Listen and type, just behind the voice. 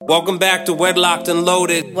Welcome back to Wedlocked and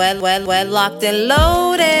Loaded. Wedlocked and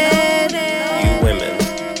Loaded. You women.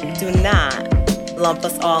 Do not lump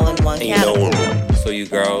us all in one category. So you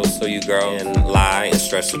girls, and lie and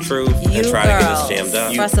stretch the truth and try to get us jammed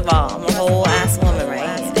up. First of all, I'm a whole ass woman,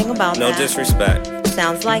 right? Think about no that. No disrespect.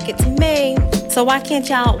 Sounds like it to me. So why can't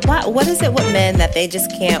y'all, what is it with men that they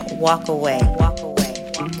just can't walk away?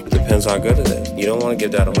 Depends how good it is. You don't want to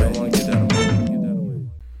give that away.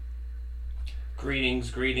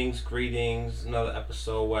 Greetings. Another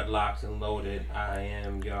episode, Wedlocked and Loaded. I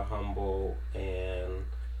am your humble and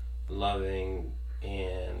loving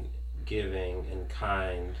and giving and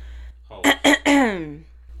kind host,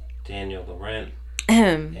 Daniel Laurent.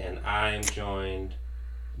 And I'm joined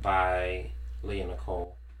by Leah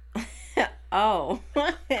Nicole. Oh.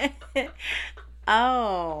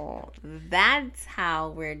 Oh, that's how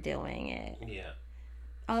we're doing it. Yeah.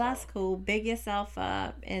 Oh, that's cool. Big yourself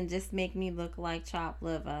up and just make me look like chopped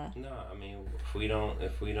liver. No, I mean, if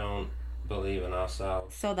we don't believe in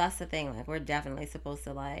ourselves. So that's the thing. Like, we're definitely supposed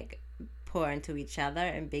to like pour into each other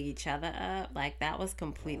and big each other up. Like, that was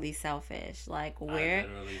completely selfish. Like, where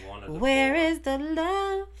is the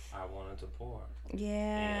love? I wanted to pour.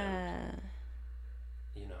 Yeah. And,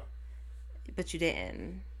 you know. But you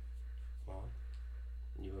didn't. Well,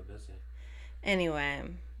 you were busy. Anyway.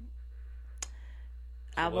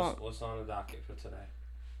 So what's on the docket for today?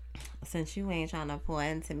 Since you ain't trying to pour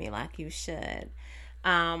into me like you should,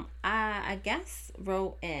 I guess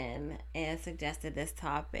wrote in and suggested this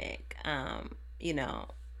topic. You know,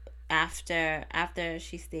 after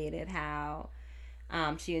she stated how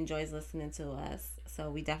she enjoys listening to us,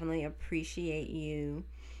 so we definitely appreciate you.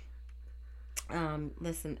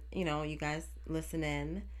 Listen, you know, you guys listen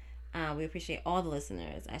in. We appreciate all the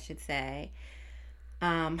listeners, I should say.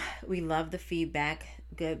 We love the feedback,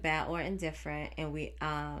 good, bad, or indifferent, and we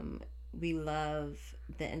love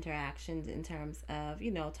the interactions in terms of, you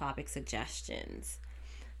know, topic suggestions.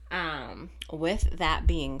 With that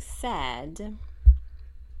being said,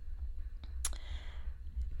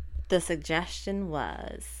 the suggestion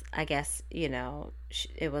was, I guess, you know,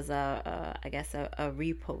 it was a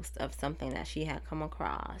repost of something that she had come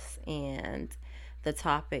across, and the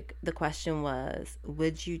question was,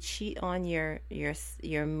 would you cheat on your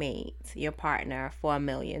mate, your partner, for $1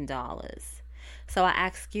 million? So I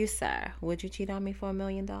ask you, sir, would you cheat on me for $1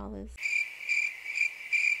 million?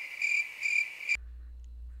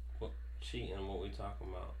 What cheating? What we talking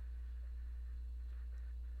about?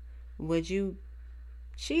 Would you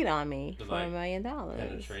cheat on me for $1 million?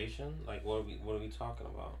 Penetration? Like, what are we talking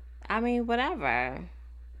about? I mean, whatever.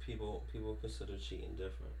 People consider cheating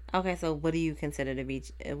different. Okay, so what do you consider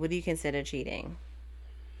cheating?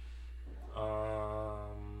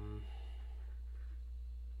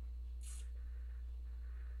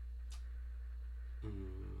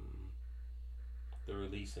 The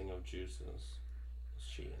releasing of juices is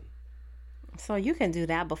cheating. So you can do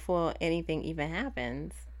that before anything even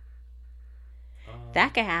happens.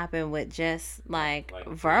 That could happen with just like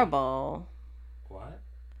verbal. What?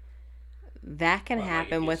 That can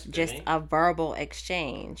happen with just a verbal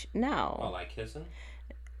exchange. No. Oh, like kissing?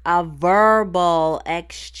 A verbal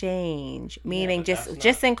exchange, meaning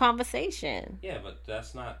just in conversation. Yeah, but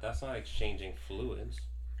that's not exchanging fluids.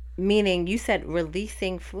 Meaning you said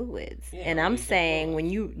releasing fluids. Yeah, and I'm saying fluids. When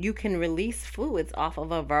you can release fluids off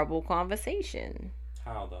of a verbal conversation.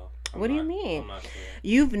 How though? What do you mean? I'm not sure.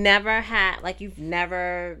 You've never had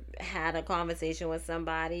a conversation with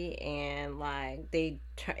somebody and like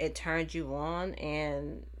it turned you on,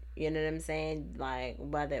 and you know what I'm saying, like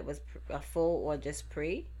whether it was a full or just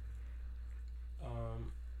pre.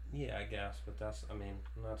 Yeah, I guess, but I'm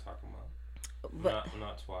not talking about. I'm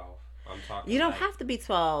not 12. I'm talking. You don't have to be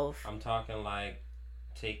 12. I'm talking like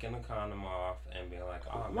taking the condom off and being like,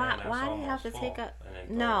 oh man, that's why do you have to take a?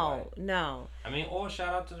 No. I mean, or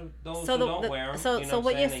shout out to those who don't wear them. So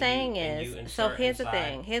what you're saying is, so here's the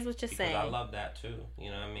thing. Here's what you're saying. I love that too.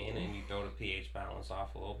 You know what I mean? And you throw the pH balance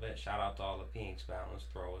off a little bit. Shout out to all the pH balance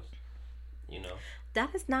throwers. You know.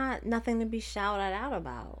 That is not nothing to be shouted out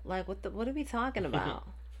about. Like what are we talking about?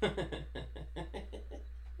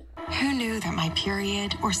 Who knew that my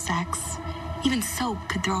period or sex, even soap,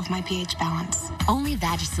 could throw off my pH balance? Only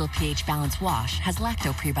Vagisil pH Balance Wash has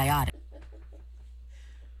lacto prebiotic.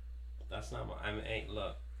 That's not my... hey,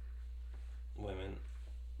 look. Women.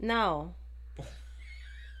 No.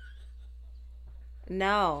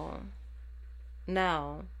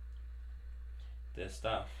 This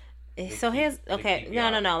stuff. So here's... Okay,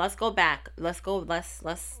 no. Let's go back. Let's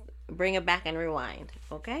bring it back and rewind.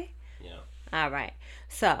 Okay? Yeah. All right.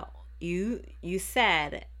 So you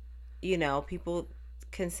said, you know, people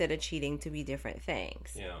consider cheating to be different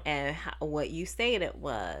things. Yeah. And what you stated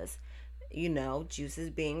was, juices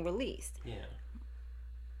being released. Yeah.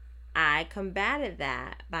 I combated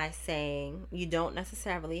that by saying you don't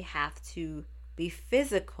necessarily have to be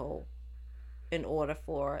physical in order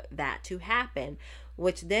for that to happen,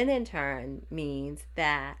 which then in turn means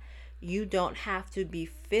that you don't have to be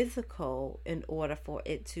physical in order for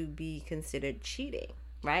it to be considered cheating,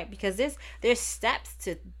 right? Because there's steps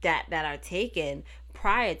to that are taken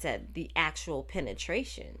prior to the actual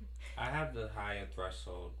penetration. I have the higher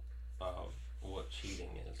threshold of what cheating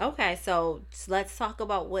is. Okay, so let's talk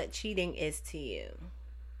about what cheating is to you.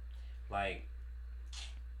 Like,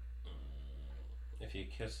 if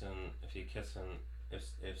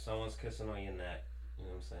someone's kissing on your neck, you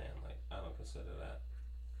know what I'm saying? Like, I don't consider that.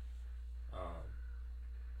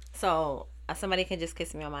 So somebody can just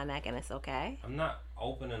kiss me on my neck and it's okay? I'm not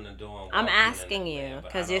opening the door. I'm asking you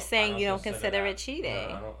because you're saying you don't consider it cheating.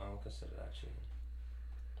 No, I don't consider that cheating.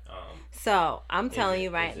 So I'm telling you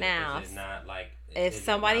right now, is it not like if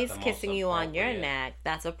somebody's kissing you on your neck,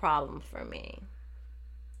 that's a problem for me.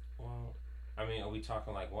 Well, I mean, are we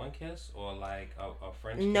talking like one kiss or like a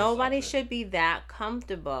French kiss? Nobody should be that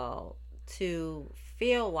comfortable to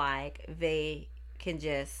feel like they can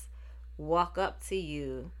just walk up to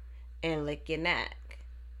you and lick your neck.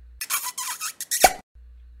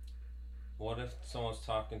 What if someone's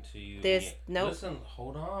talking to you? Listen,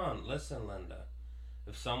 hold on. Listen, Linda.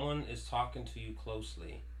 If someone is talking to you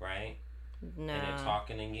closely, right? No. And they're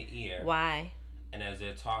talking in your ear. Why? And as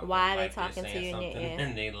they're talking, why are like they talking to you in your ear?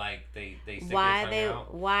 And they stick why their tongue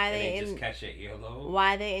out. Why and they just catch your earlobe.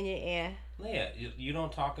 Why are they in your ear? Yeah, you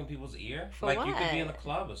don't talk in people's ear. For like what? You could be in a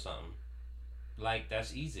club or something. Like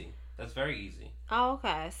that's easy. That's very easy. Oh,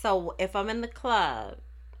 okay. So if I'm in the club,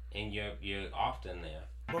 and you're often there.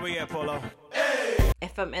 Where we at, Polo?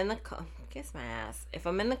 If I'm in the kiss my ass. If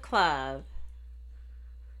I'm in the club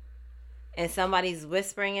and somebody's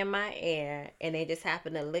whispering in my ear and they just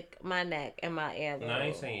happen to lick my neck and my ear. No, I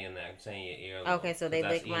ain't saying your neck. I'm saying your ear. Okay, so they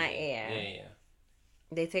lick my ear. Yeah.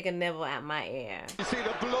 They take a nibble at my ear. You see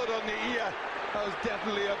the blood on the ear? That was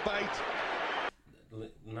definitely a bite.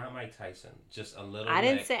 Not Mike Tyson. Just a little.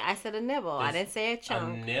 I said a nibble. I didn't say a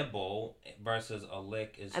chunk. A nibble versus a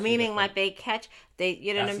lick is. Meaning like they catch.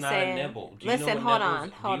 You know what I'm saying? That's not a nibble. Listen, hold on.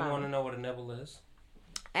 Do you want to know what a nibble is?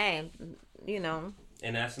 Hey,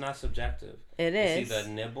 And that's not subjective. It is. It's either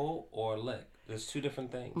nibble or lick. There's two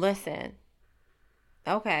different things. Listen.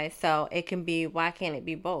 Okay, so it can be. Why can't it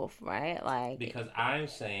be both? Right? Like because I'm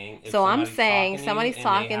saying. So I'm saying somebody's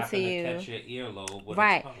talking to you. Catch your earlobe with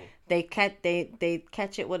right. a tongue. They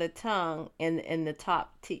catch it with a tongue in the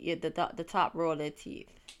top the top row of their teeth.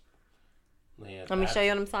 Yeah, let me show you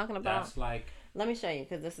what I'm talking about. That's like. Let me show you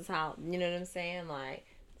because this is how you know what I'm saying. Like.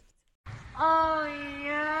 Oh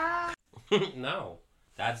yeah. No,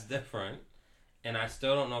 that's different, and I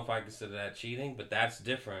still don't know if I consider that cheating. But that's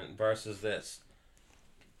different versus this.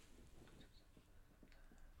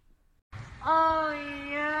 Oh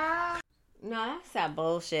yeah. No, that's that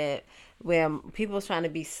bullshit where people's trying to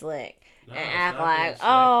be slick and act like,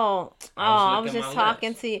 I was just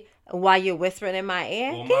talking to you while you're whispering in my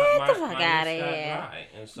ear. Well, Get the fuck out of here.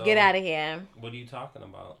 So, get out of here. What are you talking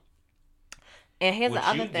about? And here's the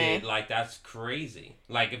other thing. Like that's crazy.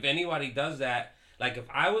 Like if anybody does that, like if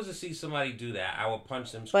I was to see somebody do that, I would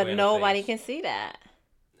punch them square in the face. But nobody can see that.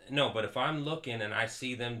 No, but if I'm looking and I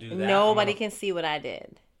see them do that, nobody can see what I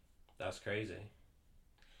did. That's crazy.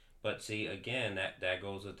 But see, again, that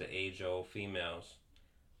goes with the age-old females.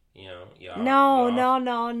 You know, y'all. No. No,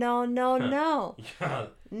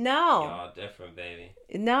 y'all different, baby.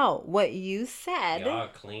 No, what you said. Y'all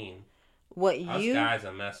clean. Us guys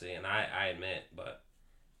are messy, and I admit, but.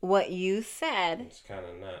 What you said. It's kind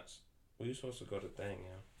of nuts. We were supposed to go to the thing,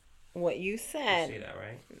 yeah. What you said. You see that,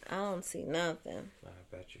 right? I don't see nothing. I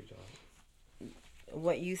bet you don't.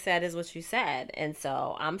 What you said is what you said, and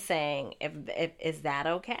so I'm saying, if is that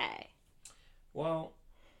okay? Well,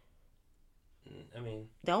 I mean,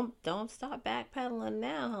 don't start backpedaling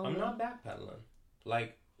now, homie. I'm not backpedaling.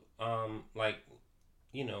 Like,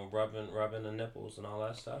 you know, rubbing the nipples and all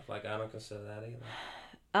that stuff. Like, I don't consider that either.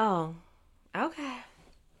 Oh, okay.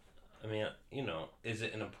 I mean, you know, is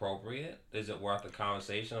it inappropriate? Is it worth a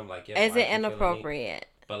conversation? I'm like, yeah. Is it inappropriate?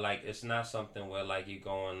 But like, it's not something where like you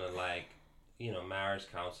going to like. You know, marriage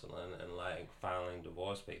counseling and like filing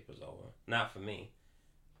divorce papers over. Not for me.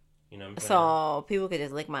 You know what I'm saying? So people could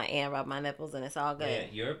just lick my ear, rub my nipples, and it's all good.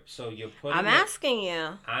 Yeah, you're putting. I'm asking you.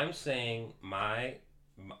 I'm saying my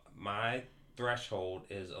threshold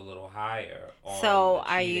is a little higher. So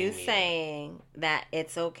are you saying that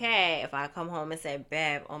it's okay if I come home and say,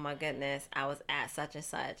 babe, oh my goodness, I was at such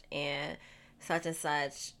and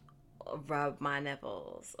such rubbed my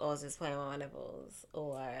nipples, or just playing with my nipples,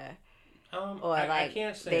 or I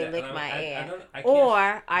can't say they that. lick my ass? I can't,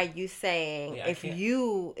 or are you saying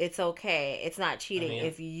it's okay, it's not cheating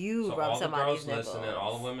if you rub somebody's nipples? Listening,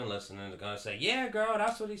 all the women listening are gonna say, yeah, girl,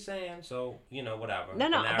 that's what he's saying. So whatever. No,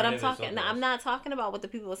 but I'm talking. No, I'm not talking about what the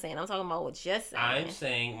people are saying. I'm talking about what you're saying. I'm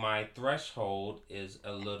saying my threshold is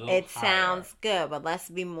a little. It higher. Sounds good, but let's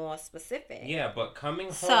be more specific. Yeah, but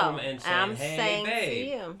coming home and saying, hey, babe, to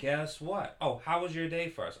you, guess what? Oh, how was your day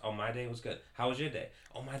first? Oh, my day was good. How was your day?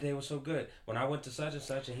 Oh, my day was so good. When I went to such and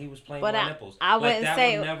such and he was playing with my nipples. I wouldn't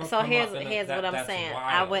say. So here's what I'm saying. Wild.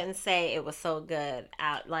 I wouldn't say it was so good.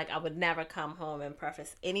 I would never come home and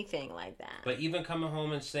preface anything like that. But even coming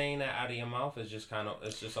home and saying that out of your mouth is just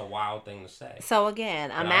it's just a wild thing to say. So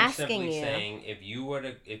again, I'm asking you. Saying if you were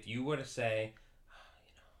to say,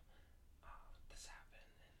 this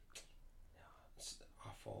happened, it's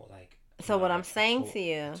awful, like. So what I'm saying to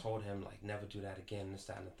you, I told him like never do that again. This,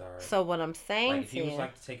 that, and the third. So what I'm saying like, if to you, he was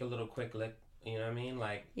like to take a little quick lick, you know what I mean?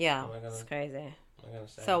 Like yeah, it's crazy. What am I gonna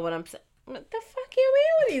say? So what I'm saying, what the fuck you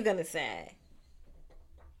mean? What are you gonna say?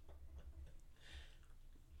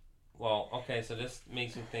 Well, okay, so this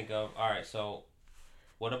makes me think of so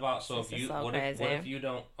what about if you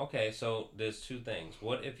don't? Okay, so there's two things.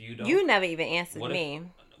 What if you don't? You never even answered me.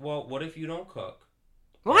 What if you don't cook?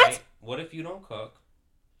 What? Right? What if you don't cook?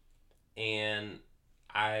 And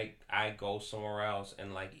I go somewhere else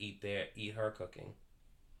and like eat her cooking.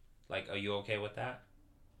 Like, are you okay with that?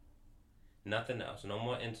 Nothing else. No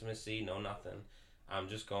more intimacy. No nothing. I'm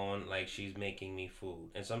just going like she's making me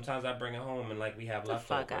food, and sometimes I bring it home and like we have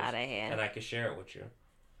leftovers. Fuck out of here. And I can share it with you.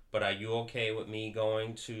 But are you okay with me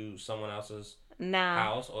going to someone else's No.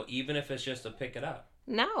 house, or even if it's just to pick it up?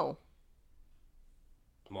 No.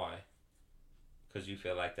 Why? Because you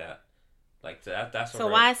feel like that. Like that's so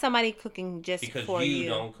why is somebody cooking just because for you? Because you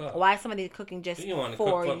don't cook. Why is somebody cooking just for you? You want to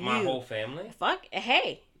cook for my whole family? Fuck,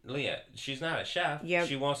 hey. Leah, she's not a chef.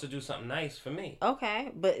 She wants to do something nice for me.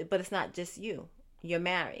 Okay, but it's not just you. You're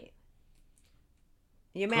married.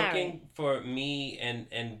 Cooking for me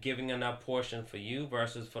and giving enough portion for you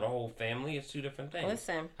versus for the whole family is two different things.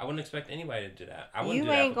 Listen, I wouldn't expect anybody to do that. I wouldn't you do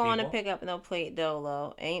that ain't for going people. to pick up no plate,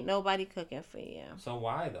 Dolo. Ain't nobody cooking for you. So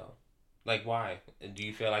why though? Like why? Do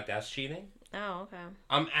you feel like that's cheating? Oh, okay.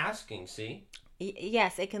 I'm asking. See.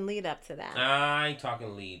 Yes, it can lead up to that. I ain't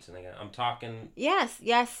talking leads, nigga. I'm talking. Yes.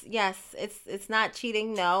 It's not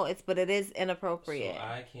cheating, no. But it is inappropriate. So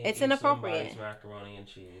I can't. It's eat inappropriate. Somebody's macaroni and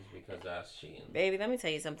cheese because that's cheating. Baby, let me tell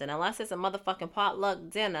you something. Unless it's a motherfucking potluck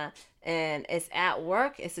dinner and it's at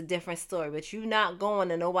work, it's a different story. But you not going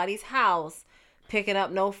to nobody's house picking up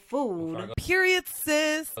no food. Period,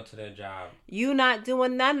 sis. Go to their job. You not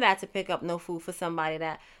doing none of that to pick up no food for somebody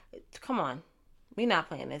that. Come on, we not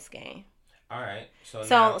playing this game. All right.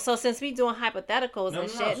 So since we doing hypotheticals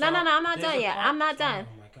and shit. No, I'm not done yet. I'm not done.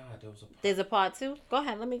 Oh my God, there's a part two. Go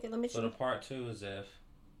ahead. Let me. So the part two is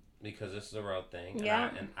because this is a real thing. Yeah.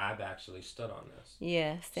 And I've actually stood on this.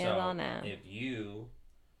 Yeah, stand on that. If you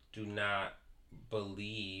do not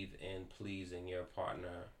believe in pleasing your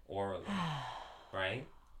partner orally, right?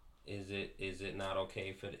 Is it not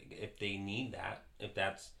okay if they need that? If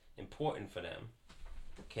that's important for them,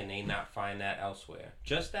 can they not find that elsewhere?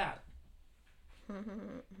 Just that.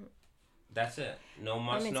 That's it. No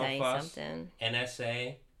muss, no fuss. Something.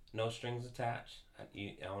 NSA, no strings attached. I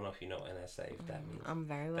don't know if you know NSA. If that means I'm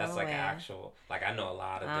very well that's aware. like actual. Like I know a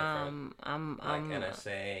lot of different. I'm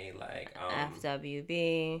NSA, like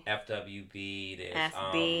FWB. There's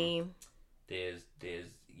FB. There's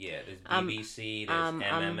BBC. There's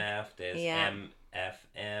MMF. There's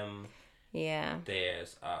MFM. Yeah.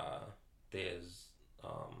 There's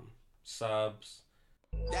subs.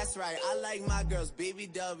 That's right. I like my girls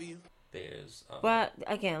BBW. There's but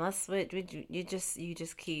again, let's switch. You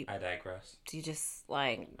just keep. I digress. You just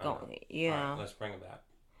like going. Yeah. Right, let's bring it back.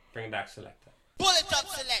 Bring it back, selector. Pull it up,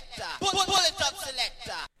 selector. Pull it up,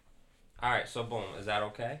 selector. All right. So boom. Is that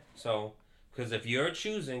okay? So because if you're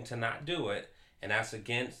choosing to not do it, and that's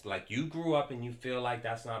against like you grew up and you feel like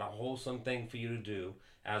that's not a wholesome thing for you to do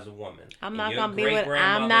as a woman. I'm not gonna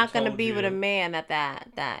be with a man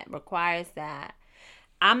that requires that.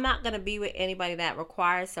 I'm not going to be with anybody that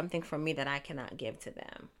requires something from me that I cannot give to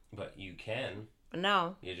them. But you can.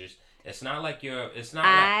 No. You're just. It's not like you're. It's not.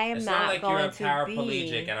 I'm It's not not like you're a going to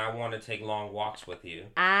paraplegic be- and I want to take long walks with you.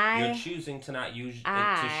 I You're choosing to not use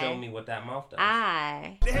to show me what that mouth does.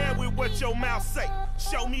 The hell with what your mouth say.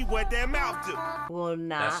 Show me what that mouth do. will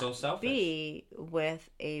That's so not selfish. be with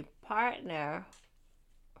a partner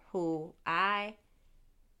who I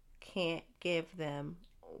can't give them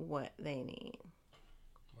what they need.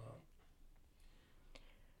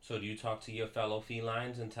 So do you talk to your fellow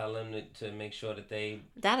felines and tell them to make sure that they...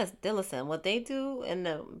 Listen, what they do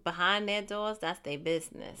behind their doors, that's their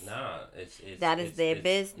business. Nah, that is their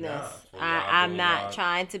business. I'm not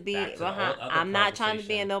trying to be behind. I'm not trying to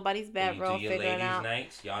be in nobody's bedroom figuring out.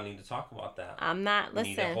 Nights, y'all need to talk about that. I'm not. Listen.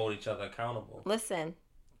 You need to hold each other accountable. Listen.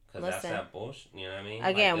 Because that's that bullshit. You know what I mean?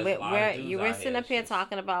 Again, like, we're sitting up here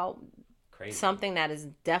talking about crazy. Something that is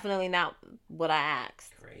definitely not what I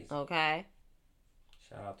asked. Crazy. Okay.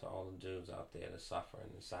 Shout out to all the dudes out there that's suffering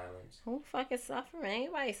in silence. Who the fuck is suffering?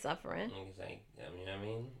 Anybody suffering? Niggas ain't, you know what I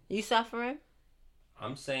mean? You suffering?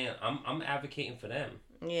 I'm saying, I'm advocating for them.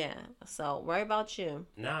 Yeah. So worry about you.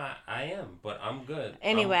 Nah, I am, but I'm good.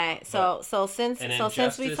 Anyway, so since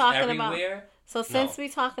we talking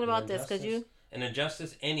about this, could you? An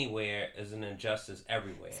injustice anywhere is an injustice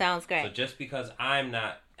everywhere. Sounds great. So just because I'm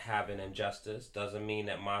not having injustice doesn't mean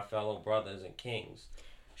that my fellow brothers and kings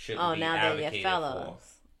shouldn't be advocated they're your fellows.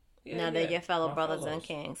 for. Yeah, now they're your fellow brothers and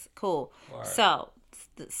kings. Cool. Right. So,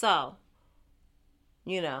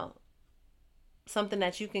 you know, something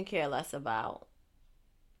that you can care less about,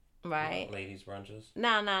 right? Ladies' brunches?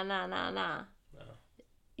 Nah. No.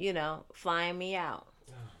 You know, flying me out.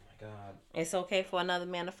 Oh, my God. It's okay for another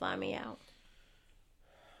man to fly me out.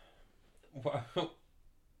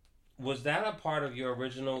 Was that a part of your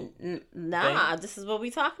original Nah, thing? This is what we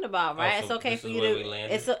talking about, right? Oh, so it's okay this for is you where to we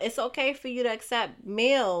landed? it's okay for you to accept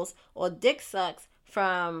meals or dick sucks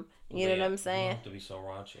from you know what I'm saying? You don't have to be so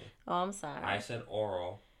raunchy. Oh, I'm sorry. I said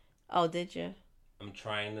oral. Oh, did you? I'm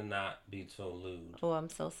trying to not be so lewd. Oh, I'm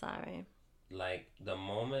so sorry. Like the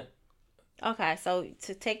moment. Okay, so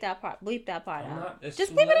to take that part, bleep that part I'm out. not- it's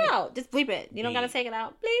Just too bleep it late. out. Just bleep it. You don't gotta Beep. take it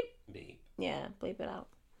out. Bleep. Beep. Yeah, bleep it out.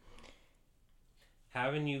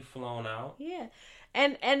 Haven't you flown out? Yeah,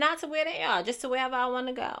 and not to where they are, just to wherever I want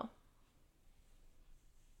to go.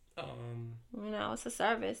 You know, it's a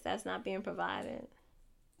service that's not being provided.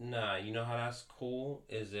 Nah, you know how that's cool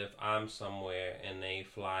is if I'm somewhere and they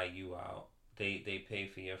fly you out, they pay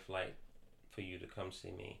for your flight for you to come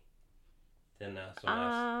see me. Then that's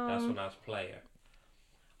when that's player.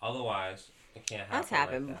 Otherwise, it can't happen. That's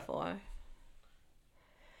happened like that. before.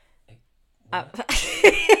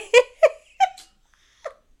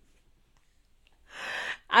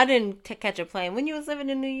 I didn't catch a plane when you was living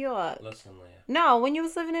in New York. Listen, Leah. No, when you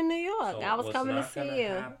was living in New York, So I was what's coming to not see gonna you.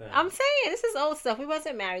 happen- I'm saying this is old stuff. We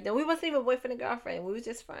wasn't married then. We wasn't even boyfriend and girlfriend. We was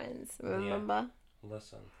just friends. Remember? Yeah.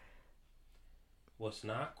 Listen. What's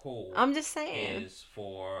not cool I'm just saying. is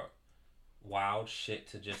for wild shit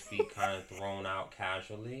to just be kind of thrown out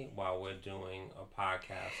casually while we're doing a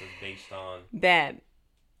podcast that's based on Bad.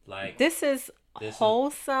 like This is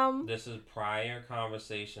wholesome. This is prior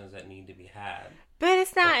conversations that need to be had. But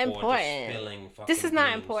it's not before just important. spilling This is fucking not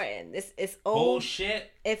beans. important. It's old.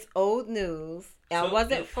 Bullshit. It's old news. I So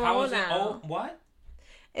wasn't how is flown it out. old? What?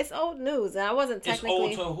 It's old news, and I wasn't It's technically.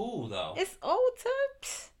 old to who though? It's old to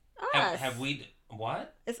us. Have we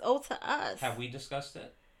what? It's old to us. Have we discussed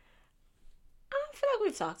it? I feel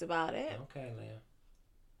like we talked about it. Okay, Leah.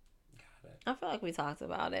 Got it. I feel like we talked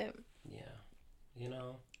about it. Yeah. You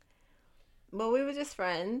know. But we were just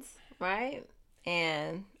friends, right?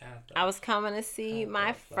 And After. I was coming to see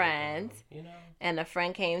my friend, You know. and a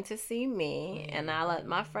friend came to see me, and I let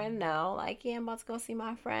my friend know, like, yeah, I'm about to go see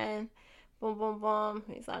my friend. Boom, boom, boom.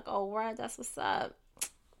 He's like, oh, right, that's what's up.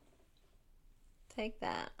 Take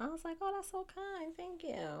that. I was like, oh, that's so kind. Thank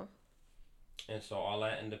you. And so all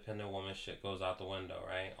that independent woman shit goes out the window,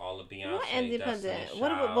 right? All the Beyonce, What independent? Destiny's What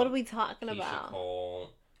Child, are we talking Keisha about? Cole,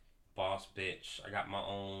 Boss Bitch. I got my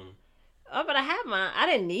own. Oh, but I had mine. I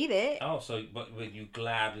didn't need it. Oh, so but you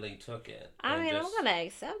gladly took it. I and mean, just- I'm gonna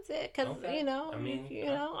accept it because Okay. you know, I mean,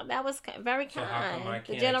 that was very So how come I kind. The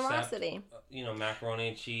can't generosity. accept, macaroni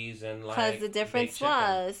and cheese and like. Because the difference big chicken?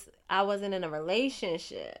 was, I wasn't in a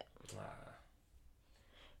relationship. Ah.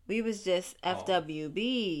 We was just Oh.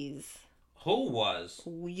 FWBs. Who was?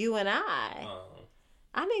 You and I. Oh,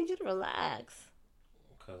 I need you to relax.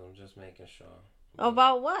 because I'm just making sure.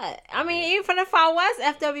 About what? I mean, even if I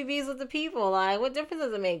was FWBs with the people, like, what difference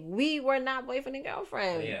does it make? We were not boyfriend and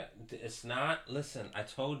girlfriend. Yeah, it's not. Listen, I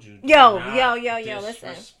told you. Yo, listen.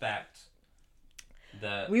 Disrespect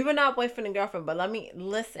the. We were not boyfriend and girlfriend, but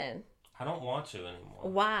listen. I don't want to anymore.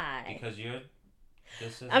 Why? Because you're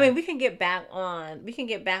I mean, we can get back on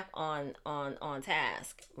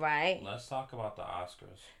task, right? Let's talk about the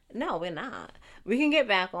Oscars. No, we're not. We can get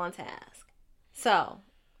back on task. So,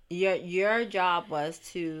 your job was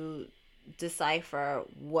to decipher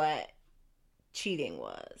what cheating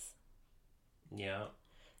was. Yeah.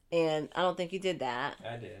 And I don't think you did that.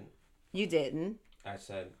 I did. You didn't. I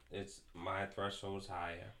said my threshold is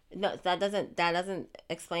higher. No, that doesn't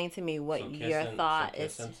explain to me what your thought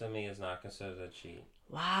is. Kissing to me is not considered a cheat.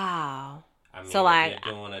 Wow. I mean, so if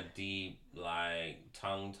you're doing a deep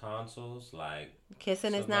tongue tonsils,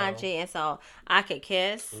 kissing is not cheating. So I could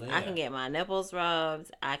kiss. Yeah. I can get my nipples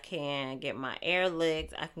rubbed. I can get my ear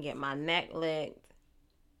licked. I can get my neck licked.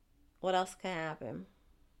 What else can happen?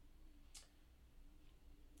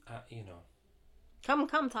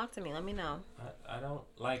 Come talk to me. Let me know. I don't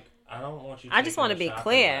want you. I just want to be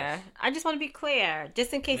clear.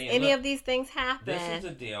 Just in case any of these things happen. This is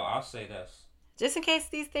the deal. I'll say this. Just in case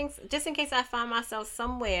I find myself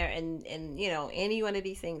somewhere and any one of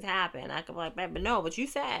these things happen, I could be like, but no, but you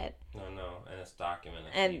said. No, and it's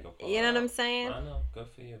documented. And so you know what I'm saying? I know. Good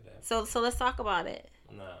for you, babe. So let's talk about it.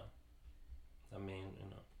 No. I mean,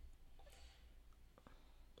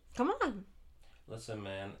 Come on. Listen,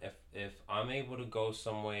 man, if I'm able to go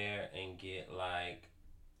somewhere and get my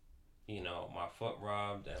foot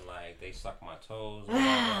rubbed and they suck my toes, whatever,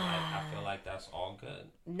 I feel like that's all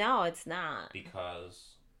good. No, it's not.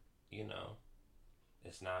 Because,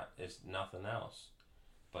 it's nothing else.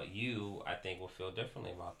 But you, I think, will feel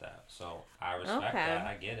differently about that. So I respect that.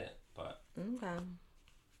 I get it. But,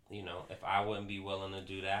 if I wouldn't be willing to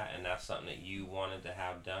do that and that's something that you wanted to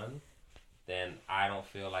have done, then I don't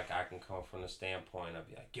feel like I can come from the standpoint of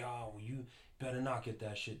yo, you better not get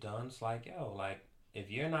that shit done. It's if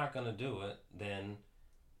you're not going to do it, then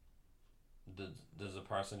does the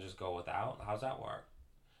person just go without? How's that work?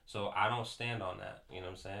 So I don't stand on that. You know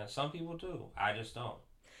what I'm saying? Some people do. I just don't.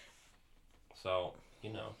 So,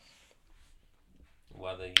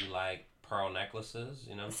 whether you like pearl necklaces,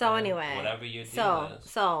 so anyway, whatever your deal is.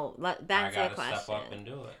 So back to the question. Step up and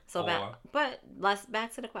do it. So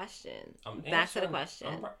back to the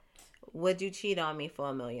question. Would you cheat on me for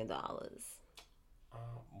 $1 million?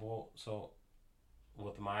 So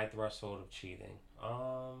with my threshold of cheating,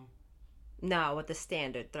 no, with the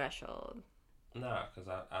standard threshold. No, because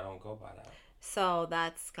I don't go by that. So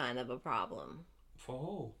that's kind of a problem. For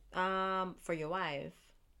who? For your wife.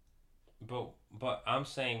 But I'm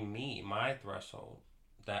saying my threshold.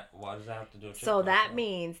 What does that have to do with your So that threshold?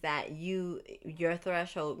 means that your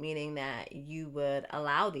threshold, meaning that you would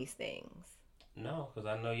allow these things. No, because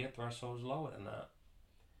I know your threshold is lower than that.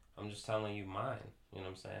 I'm just telling you mine. You know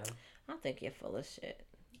what I'm saying? I think you're full of shit.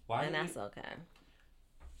 Why? And that's okay.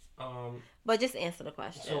 But just answer the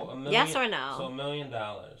question. So yes or no? So $1 million.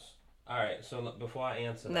 All right. So before I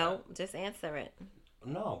answer that. No, just answer it.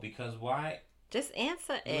 No, because why? Just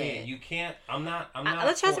answer it. Leah, you can't. I'm not.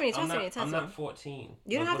 Trust me. I'm not 14.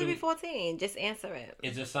 You don't have to be 14. Just answer it.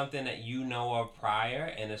 Is it something that you know of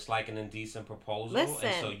prior, and it's like an indecent proposal, Listen,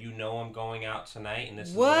 and so you know I'm going out tonight, and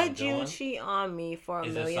this is what I'm doing? Would you cheat on me for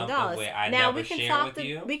 $1 million? Is it something where I now never share with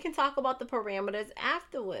you? We can talk about the parameters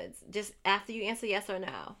afterwards. Just after you answer yes or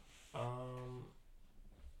no.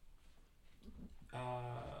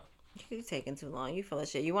 You're taking too long. You full of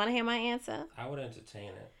shit. You want to hear my answer? I would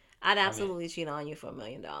entertain it. I'd absolutely cheat on you for $1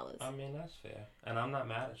 million. I mean, that's fair. And I'm not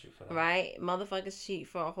mad at you for that. Right? Motherfuckers cheat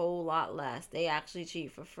for a whole lot less. They actually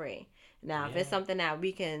cheat for free. Now, if it's something that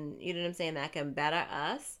we can, you know what I'm saying, that can better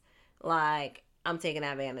us, I'm taking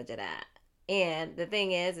advantage of that. And the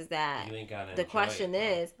thing is that you ain't gotta the question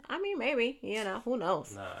is, maybe, who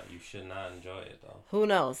knows? Nah, you should not enjoy it, though. Who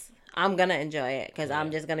knows? I'm going to enjoy it because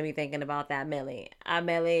I'm just going to be thinking about that Millie.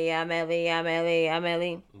 Millie.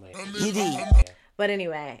 But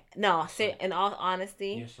anyway, no, in all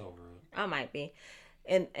honesty. You're so rude. I might be.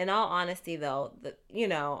 In all honesty, though,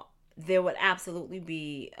 there would absolutely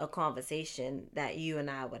be a conversation that you and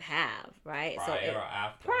I would have, right? Prior or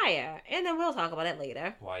after? Prior. And then we'll talk about it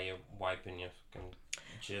later. While you're wiping your fucking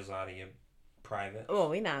jizz out of your private. Well,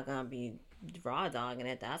 we're not going to be raw dogging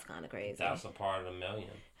it. That's kind of crazy. That's a part of $1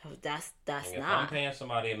 million. That's not. If I'm paying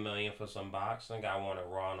somebody $1 million for some boxing, I want it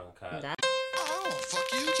raw and uncut. Fuck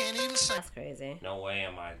you can't even say. That's crazy. No way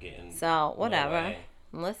am I getting. So whatever. No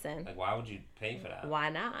Listen. Why would you pay for that? Why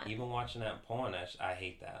not? Even watching that porn, I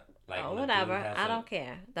hate that. Whatever. I don't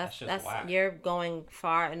care. That's whack. You're going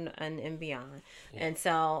far and beyond. Yeah. And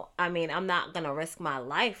so I'm not gonna risk my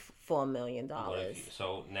life for $1 million.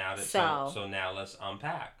 So now let's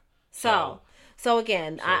unpack. So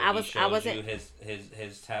again, So I he wasn't. you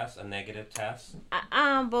his test, a negative test.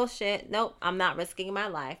 Bullshit. Nope, I'm not risking my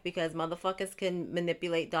life because motherfuckers can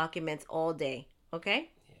manipulate documents all day. Okay.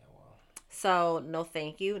 Yeah, well. So no,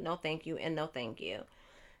 thank you, no, thank you, and no, thank you.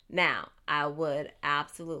 Now, I would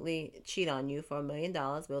absolutely cheat on you for $1 million.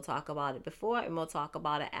 We'll talk about it before and we'll talk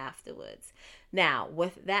about it afterwards. Now,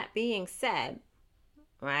 with that being said,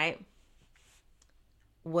 right?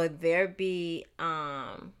 Would there be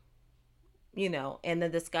in the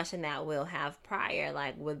discussion that we'll have prior,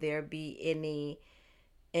 like would there be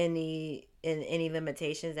any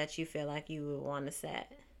limitations that you feel like you would want to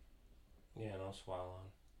set? Yeah, no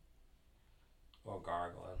swallowing or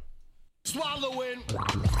gargling. Swallowing,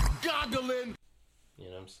 goggling. You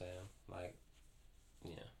know what I'm saying? Like,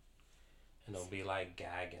 yeah. And it'll be like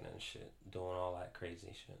gagging and shit, doing all that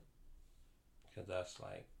crazy shit. Because that's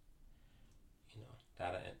like,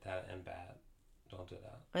 that'll end bad. Don't do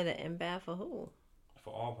that. It'll end bad for who?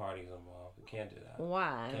 For all parties involved. You can't do that.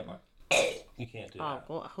 Why? You can't do that.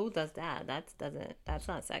 Well, who does that? That's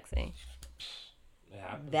not sexy.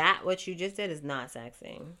 Yeah, that what you just did is not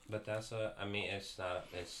sexy. But it's not.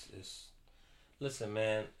 It's. Listen,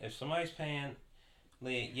 man. If somebody's paying,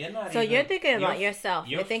 Lee, you're not. So you're thinking about yourself.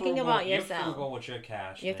 You're thinking frugal, about yourself. You're frugal with your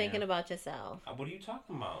cash. You're thinking about yourself. What are you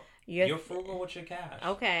talking about? You're frugal with your cash.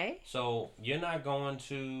 Okay. So you're not going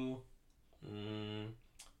to.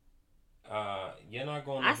 You're not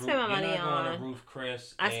going to. I spend my money on. Going to Ruth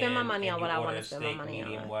Chris. I spend my money on what I want to spend my money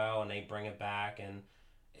medium on. well, and they bring it back and.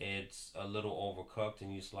 It's a little overcooked,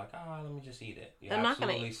 and you're just like, let me just eat it. I'm not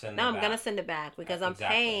gonna send it back because I'm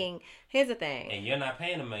paying. Here's the thing, and you're not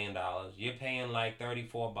paying $1 million. You're paying like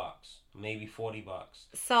 $34, maybe $40.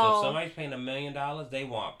 So if somebody's paying $1 million, they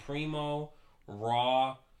want primo,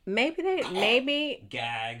 raw. Maybe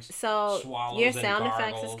gags. So swallows your and sound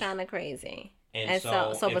gargles. effects is kind of crazy. And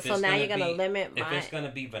so now you're gonna limit. If it's gonna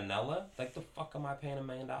be vanilla, like the fuck am I paying $1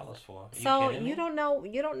 million for? You don't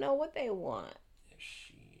know what they want.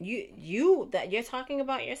 You're talking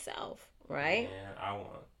about yourself, right? Yeah,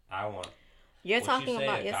 I want. You're talking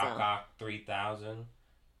about yourself. Cock 3000.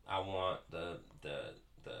 I want the.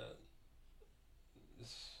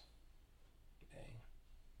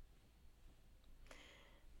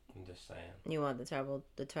 I'm just saying. You want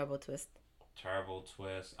the turbo twist. Turbo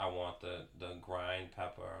twist. I want the grind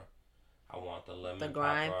pepper. I want the lemon. The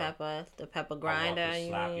grind pepper. The pepper grinder. I want the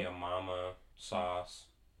slap your mama sauce.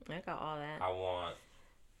 I got all that. I want.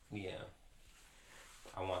 Yeah.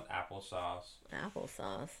 I want applesauce.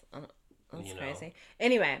 That's crazy.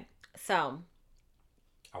 Anyway, so.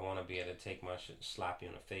 I want to be able to take my shit, slap you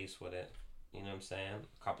in the face with it. You know what I'm saying?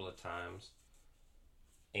 A couple of times.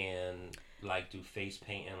 And, like, do face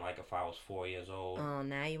painting like if I was 4 years old. Oh,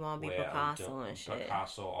 now you want to be Picasso and shit.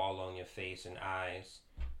 Picasso all on your face and eyes.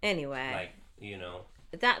 Anyway. Like, you know.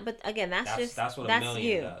 But again, that's what $1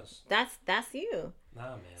 million does. That's you.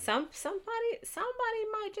 Nah, man. Somebody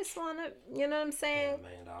might just want to, you know what I'm saying? $1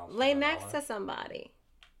 million lay next to somebody.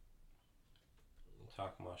 I'm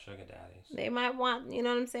talking about sugar daddies. They might want, you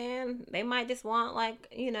know what I'm saying? They might just want, like,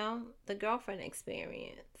 the girlfriend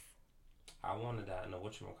experience. I wanted that in a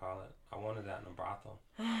whatchamacallit. I wanted that in a brothel.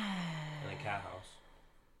 In a cat house.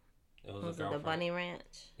 It was a girlfriend. Was it the bunny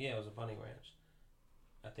ranch? Yeah, it was a bunny ranch.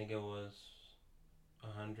 I think it was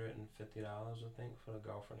 $150, I think, for the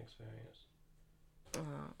girlfriend experience.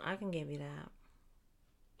 I can give you that.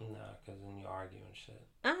 Nah, because then you argue and shit.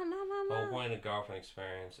 Oh, no. The whole point of the girlfriend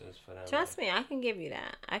experience is for them. Trust me, I can give you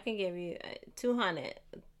that. I can give you $200.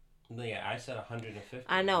 Yeah, I said $150.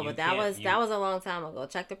 I know, but that was a long time ago.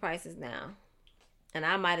 Check the prices now. And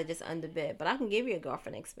I might have just underbid, but I can give you a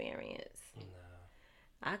girlfriend experience.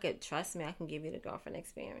 Nah. Trust me, I can give you the girlfriend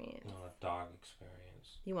experience. No, a dog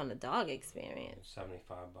experience. You want a dog experience?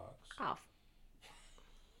 $75. Oh.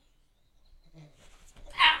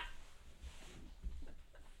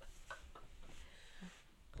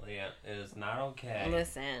 Yeah, it is not okay.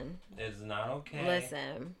 Listen. It is not okay.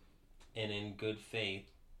 Listen. And in good faith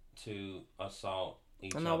to assault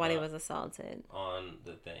each other. Nobody was assaulted. On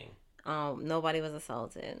the thing. Nobody was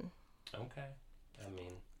assaulted. Okay. I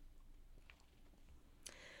mean.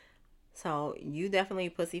 So, you definitely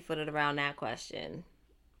pussyfooted around that question.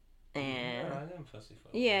 And no, I didn't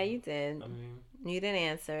pussyfoot. Yeah, you did. I mean, you didn't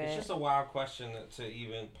answer it's it. just a wild question to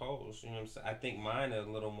even pose. You know what I'm saying? I think mine are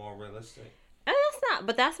a little more realistic. And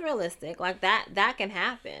that's realistic. Like that can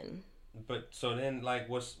happen. But so then, like,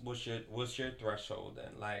 what's your threshold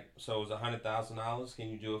then? Like, so it's $100,000. Can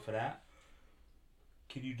you do it for that?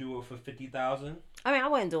 Can you do it for $50,000? I mean, I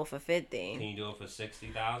wouldn't do it for 50. Can you do it for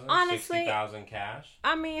 $60,000? Honestly, $60,000 cash.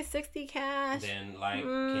 I mean, 60 cash. Then, like,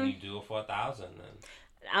 can you do it for $1,000 then?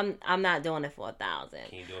 I'm not doing it for 1,000.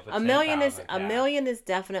 Can you do it for a million is 10,000 a cash? million is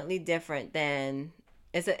definitely different than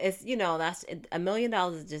it's that's $1 million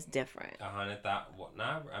is just different. 100,000. What?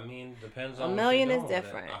 Nah, I mean, depends on A what million you're is doing with it.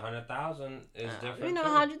 different. 100,000 is different.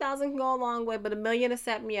 100,000 can go a long way, but $1 million has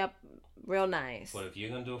set me up real nice. But if you're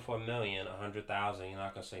gonna do it for $1 million, 100,000, you're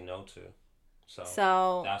not gonna say no to.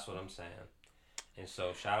 So that's what I'm saying. And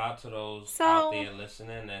so shout out to those out there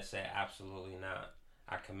listening that say absolutely not.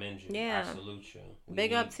 I commend you. Yeah. I salute you.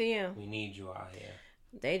 Big up to you. We need you out here.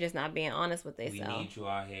 They just not being honest with themselves. We need you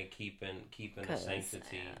out here keeping the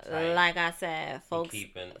sanctity tight. Like I said, folks,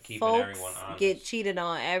 keeping folks everyone honest. Get cheated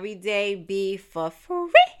on every day. Be for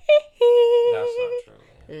free. That's not true.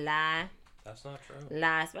 Man. Lie. That's not true.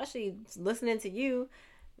 Lie, especially listening to you.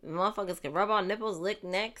 Motherfuckers can rub on nipples, lick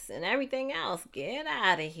necks, and everything else. Get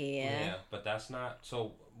out of here. Yeah, but that's not.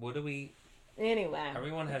 So what do we? Anyway,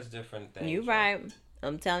 everyone has different things. You right.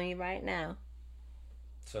 I'm telling you right now.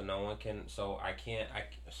 So no one can. So I can't.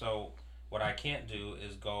 So what I can't do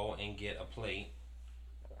is go and get a plate.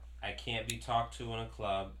 I can't be talked to in a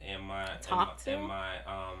club, and my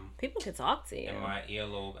people can talk to you, and my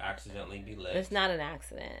earlobe accidentally be lit. It's not an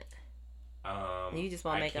accident. You just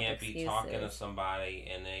want to make up excuses. I can't be talking to somebody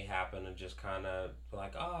and they happen to just kind of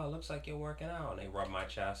like, oh, it looks like you're working out, and they rub my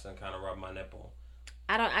chest and kind of rub my nipple.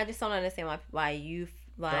 I just don't understand why you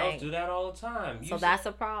like. Girls do that all the time. That's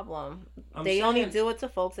a problem. They only do it to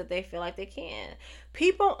folks that they feel like they can.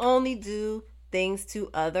 People only do things to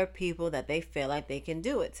other people that they feel like they can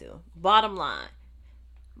do it to. Bottom line.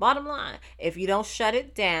 If you don't shut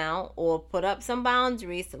it down or put up some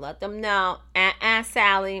boundaries to let them know,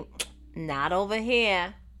 Sally, not over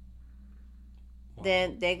here,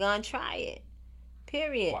 then they're gonna try it.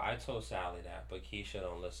 Period. Well, I told Sally that, but Keisha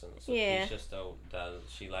don't listen. So yeah. Keisha still does.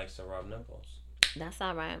 She likes to rub nipples. That's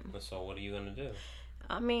all right. So what are you gonna do?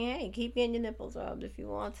 I mean, hey, keep getting your nipples rubbed if you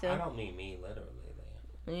want to. I don't mean me literally.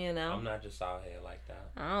 You know, I'm not just out here like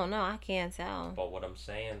that. I don't know. I can't tell. But what I'm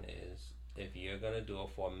saying is, if you're gonna do it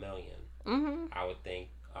for $1 million, I would think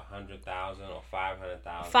 100,000 or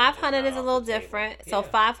 500,000. 500 is a little different. Yeah. So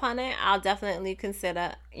 500, I'll definitely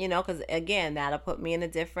consider. Because again, that'll put me in a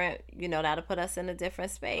different. That'll put us in a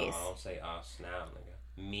different space. No, don't say us now, nigga.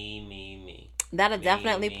 Me. That'll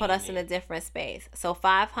definitely put us in a different space. So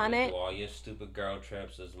 500. Do all your stupid girl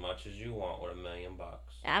trips as much as you want with $1 million.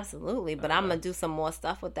 Absolutely, but I'm gonna do some more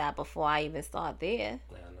stuff with that before I even start there.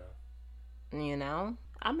 I know.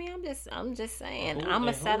 I mean, I'm just saying. I'm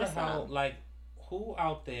gonna set us up. Like, who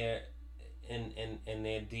out there in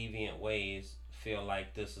their deviant ways feel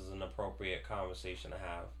like this is an appropriate conversation to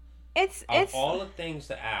have? It's all the things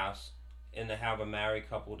to ask and to have a married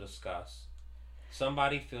couple discuss.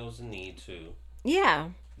 Somebody feels the need to. Yeah.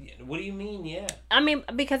 What do you mean? Yeah. I mean,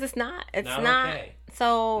 because it's not. Okay.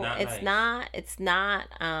 So not it's nice. not. It's not.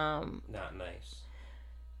 Not nice.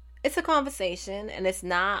 It's a conversation, and it's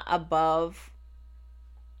not above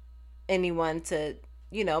anyone to.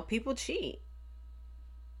 People cheat.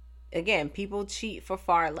 Again, people cheat for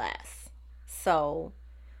far less. So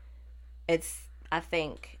I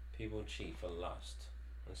think. People cheat for lust,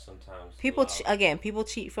 and sometimes people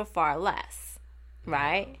cheat for far less,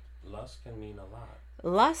 right? Lust can mean a lot.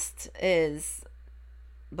 Lust is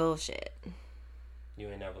bullshit. You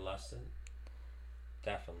ain't never lusted?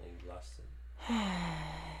 Definitely lusted. You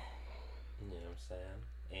know what I'm saying?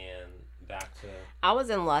 And back to... I was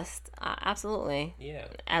in lust. Absolutely. Yeah.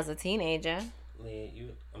 As a teenager. Leah,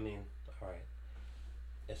 alright.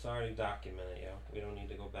 It's already documented, yo. We don't need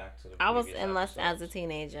to go back to the I was in lust as a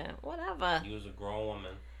teenager. Whatever. You was a grown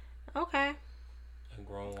woman. Okay. A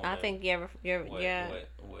grown woman. I think you're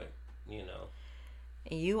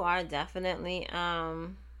you are definitely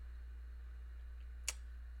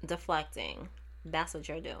deflecting. That's what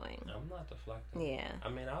you're doing. I'm not deflecting. Yeah. I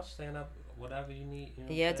mean, I'll stand up whatever you need.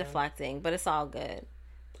 You're deflecting, but it's all good.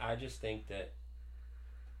 I just think that,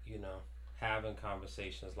 having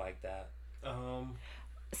conversations like that.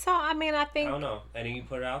 So I mean, I think I don't know, and then you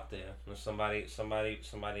put it out there, and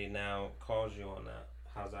somebody now calls you on that.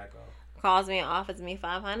 How's that go? Calls me and offers me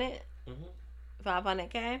 500.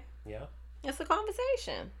 500K. Yeah. It's a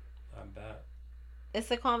conversation. I bet. It's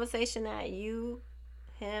a conversation that you,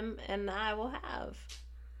 him, and I will have.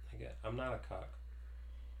 I'm not a cuck.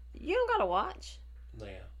 You don't gotta watch.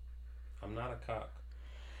 Yeah. I'm not a cuck.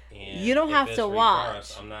 And you don't have to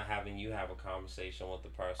watch. I'm not having you have a conversation with the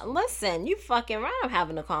person. Listen, you fucking right. I'm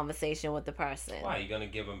having a conversation with the person. Why? You gonna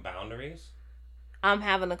give them boundaries? I'm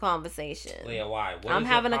having a conversation. Leah, why? I'm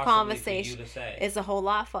having a conversation. For you to say? It's a whole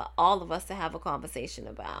lot for all of us to have a conversation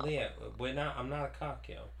about. Leah, I'm not a cuck,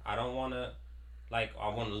 yo. I don't want to. Like, I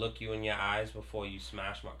want to look you in your eyes before you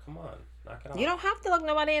smash my... Come on, knock it off. You don't have to look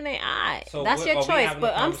nobody in the eye. So that's your choice.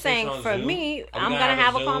 But I'm saying for Zoom? me, I'm going to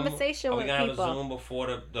have a conversation with people. Are we going to have a Zoom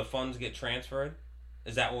before the funds get transferred?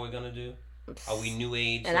 Is that what we're going to do? Are we new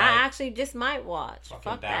age? And I actually just might watch.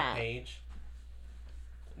 Fuck that. Page?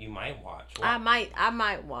 You might watch. What? I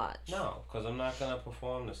might watch. No, because I'm not going to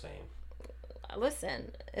perform the same.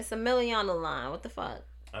 Listen, it's $1 million on the line. What the fuck?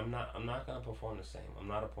 I'm not gonna perform the same. I'm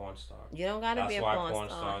not a porn star. You don't gotta be a porn star. That's why porn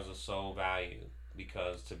stars are so valued,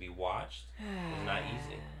 because to be watched is not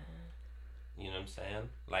easy. You know what I'm saying?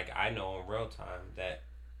 Like, I know in real time that,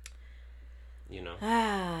 you know,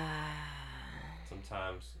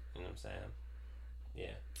 sometimes, you know what I'm saying?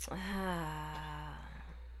 Yeah.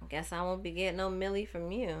 Guess I won't be getting no milli from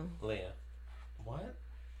you, Leah. What?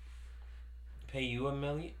 Pay you $1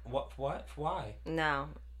 million? What? Why? No.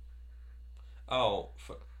 Oh,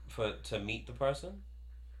 for to meet the person?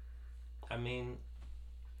 I mean,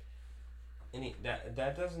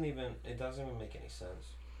 that doesn't even make any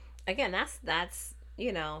sense. Again, that's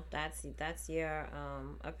you know, that's your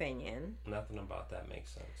opinion. Nothing about that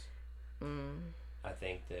makes sense. I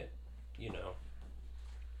think that, you know,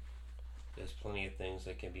 there's plenty of things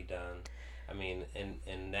that can be done. I mean,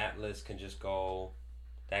 and that list can just go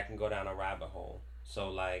down a rabbit hole. So,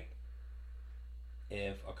 like,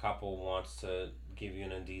 if a couple wants to give you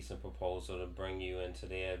an indecent proposal to bring you into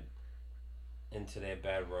their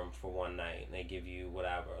bedroom for one night, and they give you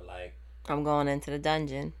whatever, like, I'm going into the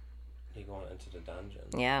dungeon. You're going into the dungeon.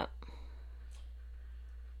 Yeah.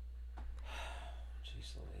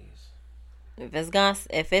 Jeez Louise.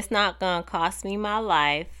 If it's not gonna cost me my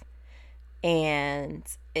life, and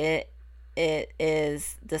it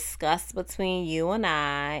is discussed between you and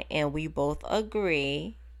I, and we both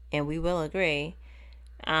agree, and we will agree.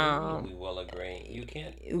 We will agree. You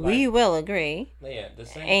can't. We will agree. Yeah, the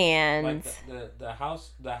same. And like the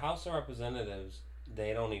House of Representatives,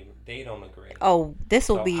 they don't agree. Oh, this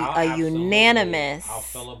will be a unanimous. I'll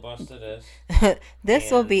filibuster this.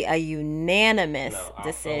 This will be a unanimous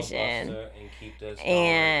decision. And keep this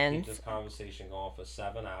and keep this conversation going for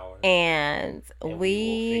 7 hours. And we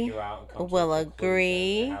will figure out and come will to a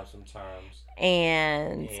agree. And have some terms.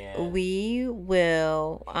 And we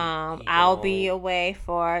will. I'll be away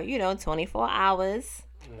for 24 hours.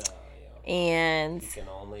 No, and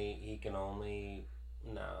he can only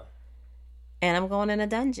no. And I'm going in a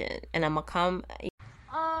dungeon, and I'm gonna come.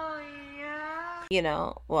 Oh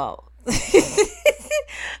yeah. Well.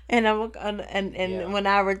 And when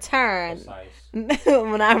I return,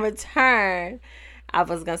 when I return, I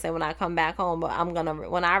was gonna say when I come back home, but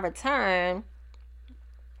when I return.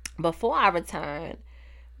 Before I return,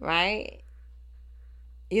 right?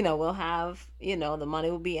 We'll have, the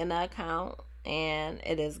money will be in the account, and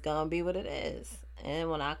it is gonna be what it is.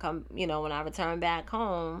 And when I come, when I return back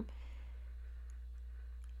home,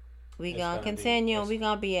 we gonna continue. We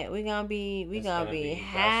gonna be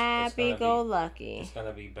happy go lucky. It's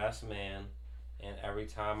gonna be best man, and every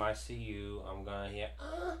time I see you, I'm gonna hear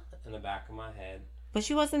in the back of my head. But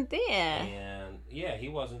you wasn't there. And yeah, he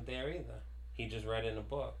wasn't there either. He just read it in a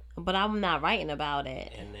book. But I'm not writing about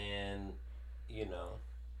it. And then,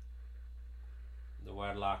 the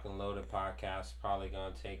WEDLock and Loaded podcast is probably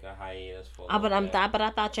gonna take a hiatus for. But I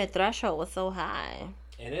thought your threshold was so high.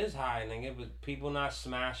 It is high, and it was people not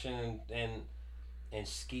smashing and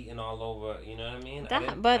skeeting all over. You know what I mean?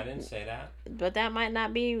 I didn't say that. But that might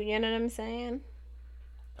not be. You know what I'm saying?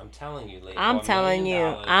 I'm telling you, lady. I'm telling you,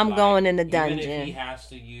 I'm going in the dungeon. Even if he has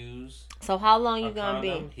to use. So how long you gonna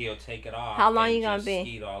condom, be? He'll take it off. How long you gonna be?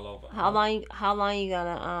 Skeet all over. How long you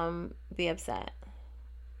gonna be upset?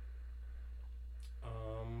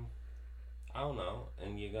 I don't know,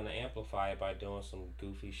 and you're gonna amplify it by doing some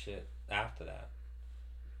goofy shit after that,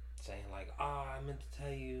 saying like, I meant to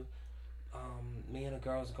tell you, me and the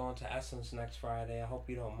girls are going to Essence next Friday. I hope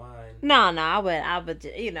you don't mind. No, I would,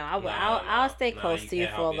 I'll stay close to you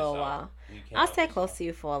for a little while. I'll stay close to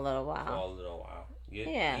you for a little while. For a little while.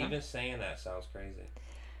 Yeah. Even saying that sounds crazy.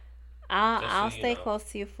 I'll stay close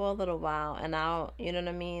to you for a little while, and I'll, you know what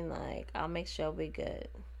I mean? Like, I'll make sure we good.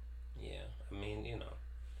 Yeah, I mean,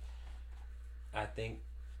 I think,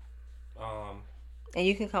 and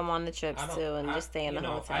you can come on the trips too, and just stay in the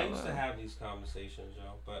hotel room. I used to have these conversations,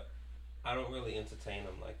 but I don't really entertain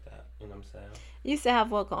them like that. You know what I'm saying? You used to have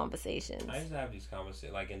what conversations? I used to have these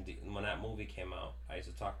conversations, like when that movie came out. I used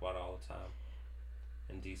to talk about it all the time.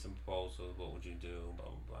 Indecent proposals, what would you do, blah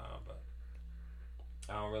blah blah. But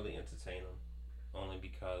I don't really entertain them, only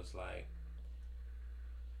because, like,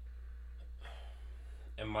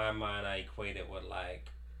 in my mind, I equate it with, like,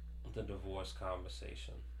 the divorce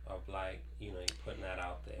conversation of like, you putting that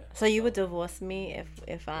out there. So you would divorce me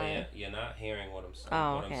if I... Yeah, you're not hearing what I'm saying.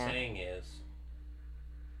 Oh, what okay. I'm saying is,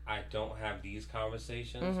 I don't have these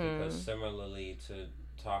conversations because similarly to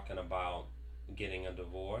talking about getting a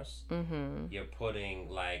divorce, you're putting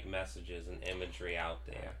like messages and imagery out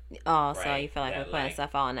there. Oh, right? So you feel like that, we're putting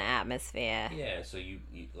stuff out in the atmosphere. Yeah, so you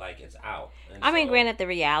like it's out. And I mean, so granted, the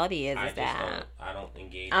reality is I that I don't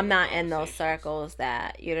engage. I'm not in those circles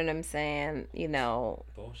that, you know what I'm saying.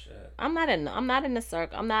 Bullshit. I'm not in the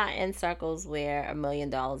circle. I'm not in circles where $1 million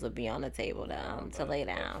would be on the table to lay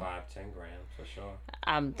down. 5-10 grand for sure.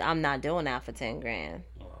 I'm not doing that for 10 grand.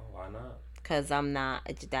 Well, why not? Cause I'm not.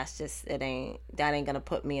 That's just that ain't gonna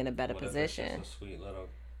put me in a better position. If it's just a sweet little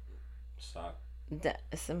sock.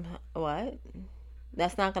 What?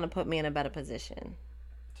 That's not gonna put me in a better position.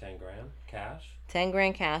 10 grand cash. 10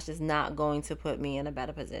 grand cash is not going to put me in a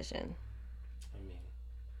better position. I mean,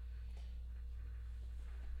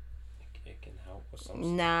 it can help with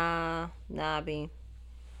some. Nah, B.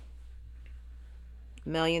 $1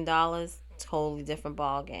 million, totally different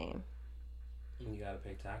ball game. You gotta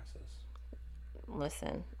pay taxes.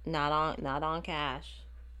 Listen, not on cash.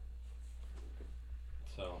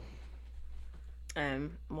 So.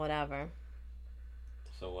 Whatever.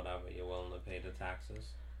 So whatever, you're willing to pay the taxes.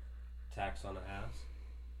 Tax on the ass.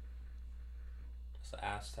 It's the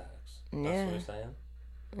ass tax. That's what you're saying.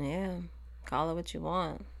 Yeah, call it what you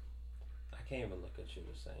want. I can't even look at you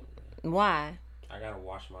the same. Why? I gotta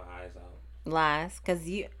wash my eyes out. Lies, cause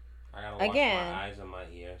you. I gotta wash my eyes and my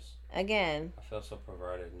ears. Again. I feel so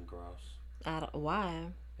perverted and gross. Why?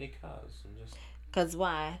 Because I'm just. Cause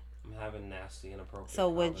why? I'm having nasty, inappropriate. So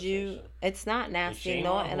would you? It's not nasty. Shame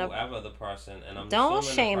on whoever the person, and I'm don't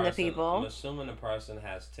shame the people. I'm assuming the person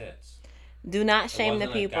has tits. Do not shame the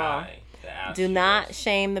people. Do not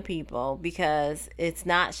shame the people because it's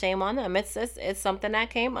not shame on them. It's something that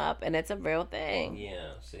came up and it's a real thing.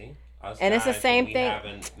 Yeah. See. And it's the same thing.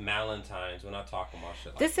 Having Valentine's, we're not talking about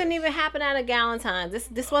shit like this. Didn't even happen at a Galentine's.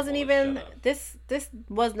 This wasn't even this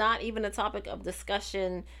was not even a topic of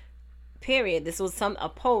discussion. Period. This was a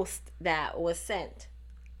post that was sent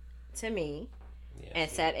to me and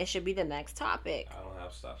said it should be the next topic. I don't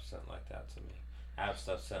have stuff sent like that to me. I have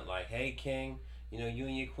stuff sent like, "Hey King, you and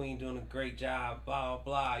your queen doing a great job, blah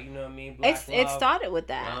blah." You know what I mean? It started with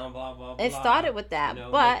that. Blah, blah, blah, blah. It started with that.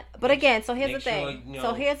 But again, so here's the thing.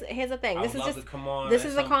 So here's the thing. This is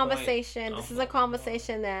a conversation. This is a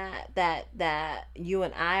conversation that you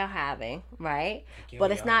and I are having, right?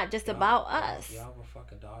 But it's not just about us. Y'all ever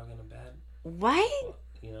fuck a dog in the bed? What?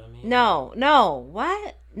 You know what I mean? No.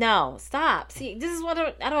 What? No. Stop. See, this is what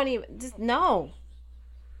I don't even. Just no.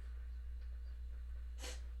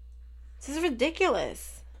 This is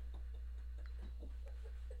ridiculous.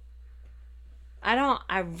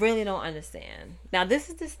 I really don't understand. Now this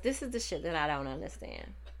is the shit that I don't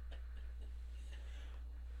understand.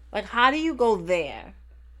 Like, how do you go there?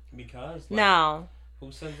 Because no.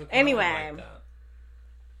 Who sends a anyway like that?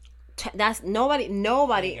 That's nobody.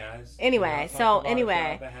 Hey guys, anyway, so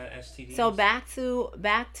back to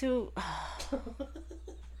back to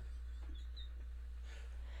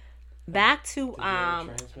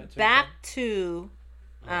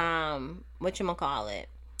whatchamacallit?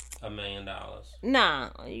 $1 million. Nah,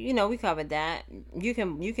 we covered that. You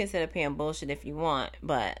can sit up here and bullshit if you want,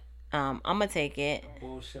 but I'm gonna take it.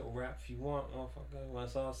 Bullshit rap if you want, motherfucker. When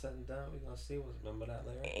it's all said and done, we gonna see what's. Remember that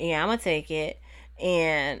lyric? Yeah, I'm gonna take it,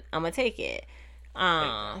 and I'm gonna take it. Take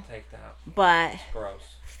that. But it's gross.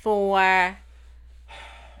 For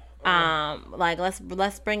like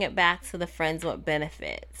let's bring it back to the friends with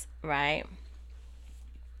benefits, right?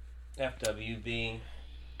 FWB.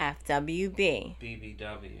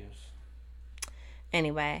 BBWs.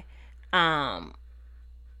 Anyway,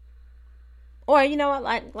 or you know what?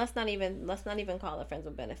 Like let's not even call it friends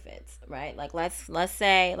with benefits, right? Like let's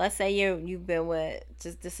say you've been with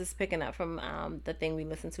this is picking up from the thing we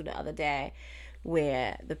listened to the other day,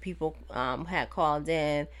 where the people had called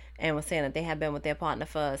in and was saying that they had been with their partner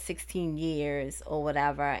for 16 years or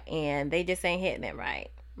whatever, and they just ain't hitting it right,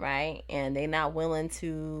 and they're not willing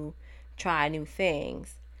to try new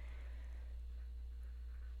things.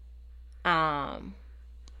 Can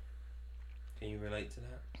you relate to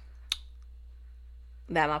that?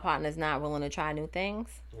 That my partner's not willing to try new things?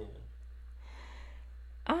 Yeah.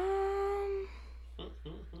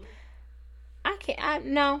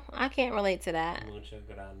 I can't relate to that.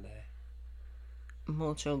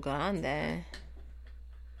 Mucho grande.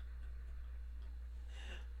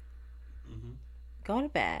 Mm-hmm. Go to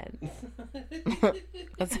bed.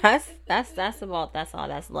 that's all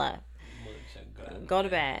that's left. Go to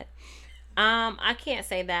bed. I can't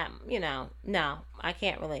say that, no, I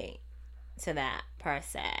can't relate to that per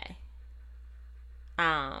se.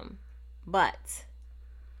 But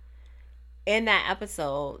in that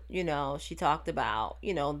episode, she talked about,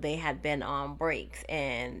 they had been on breaks,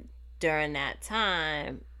 and during that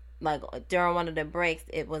time, like during one of the breaks,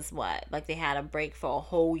 it was like they had a break for a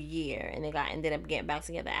whole year, and they ended up getting back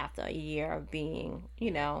together after a year of being,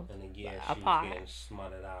 and a year apart. She was getting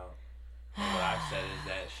smutted out. And what I said is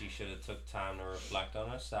that she should have took time to reflect on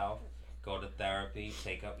herself, go to therapy,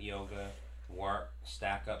 take up yoga, work,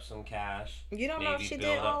 stack up some cash. You don't know if she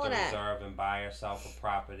build did all up of the that. reserve and buy herself a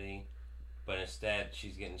property. But instead,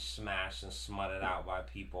 she's getting smashed and smutted out by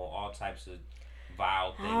people, all types of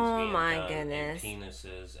vile things being done, goodness. and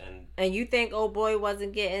penises, and you think old boy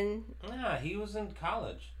wasn't getting? Nah, he was in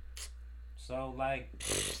college, so like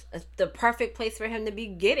it's the perfect place for him to be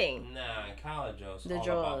getting. Nah, in college, it's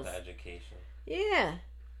all about the education. Yeah,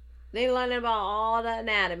 they learning about all the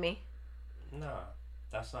anatomy. Nah,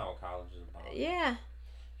 that's not what college is about. Yeah.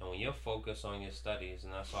 And when you're focused on your studies,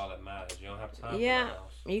 and that's all that matters, you don't have time for anything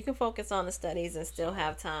else. You can focus on the studies and still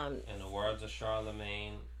have time. In the words of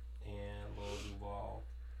Charlemagne and Lil Duval,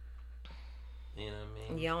 you know what I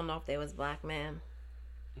mean? You don't know if they was black, man.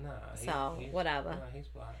 Nah. Whatever. Nah, he's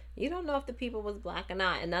black. You don't know if the people was black or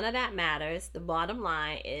not, and none of that matters. The bottom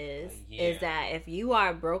line is that if you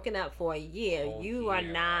are broken up for a year, you are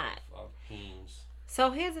not. Of peens. So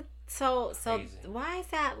here's a so why is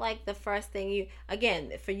that like the first thing you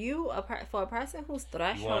for you for a person who's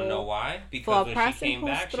threshold? You want to know why? Because when she came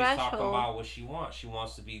back, she's talking about what she wants. She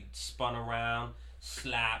wants to be spun around,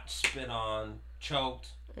 slapped, spit on,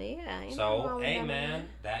 choked. Yeah. So hey man,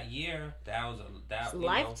 that year was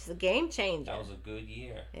a game changer. That was a good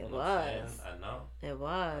year. It was. I know. It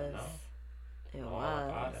was. I know. It all was.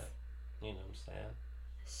 about it. You know what I'm saying?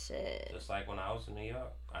 Shit. Just like when I was in New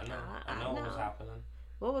York. I know what was happening.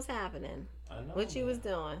 What was happening? I know. What you was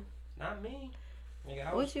doing? Not me. Nigga,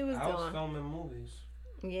 I was doing? I was filming movies.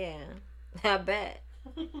 Yeah. I bet.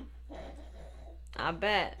 I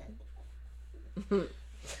bet.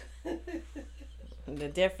 The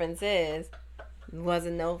difference is it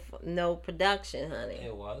wasn't no production, honey.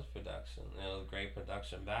 It was production. It was great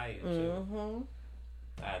production value too. Mm-hmm.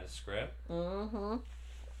 I had a script. Mm-hmm.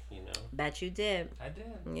 You know. Bet you did. I did.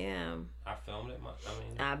 Yeah. I filmed it.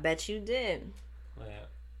 I bet you did. Yeah.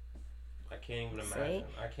 I can't even imagine.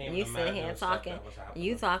 I can't you even imagine here talking.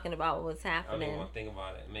 You talking about what was happening. I don't even want to think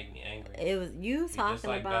about it. It make me angry. It was you talking just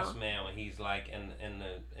like about. Best Man when he's like in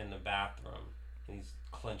the bathroom. He's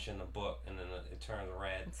clenching the book and then it turns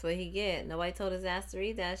red. That's what he get. Nobody told his ass to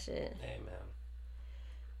read that shit. Hey man.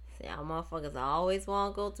 See, y'all motherfuckers always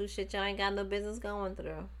want to go through shit y'all ain't got no business going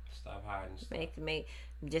through. Stop hiding stuff.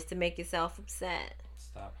 Just to make yourself upset.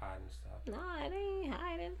 Stop hiding stuff. No, it ain't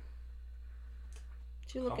hiding.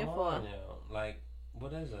 What you looking Come for? on, yo. Like,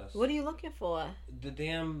 what is this? What are you looking for? The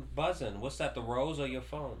damn buzzing. What's that? The rose or your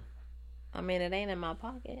phone? I mean, it ain't in my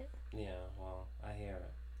pocket. Yeah, well, I hear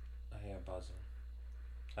it. I hear buzzing.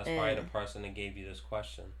 That's probably the person that gave you this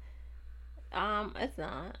question. It's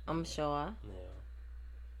not. I'm sure.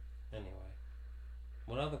 Yeah. Anyway,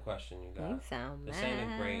 what other question you got? You sound This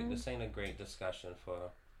ain't a great discussion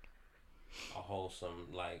for a wholesome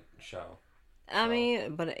show. I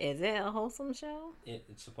mean, but is it a wholesome show?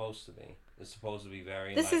 It's supposed to be. It's supposed to be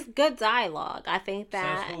very. This is good dialogue. I think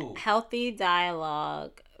that healthy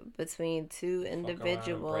dialogue between two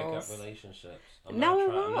individuals. Break up relationships. No, it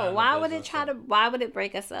won't. Why would it Why would it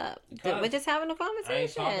break us up? We're just having a conversation. I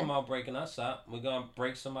ain't talking about breaking us up. We're gonna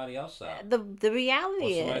break somebody else up. The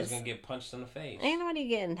reality is somebody's gonna get punched in the face. Ain't nobody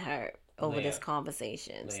getting hurt over this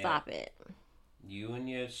conversation. Stop it. You and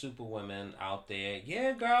your superwomen out there.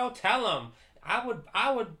 Yeah, girl, tell them. I'll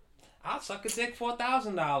suck a dick for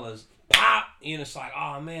 $1,000. Pop! You know, it's like,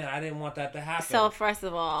 oh man, I didn't want that to happen. So first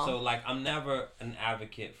of all, I'm never an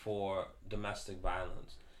advocate for domestic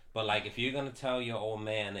violence. But if you're gonna tell your old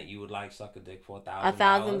man that you would suck a dick for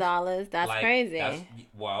 $1,000, that's crazy.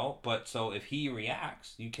 So if he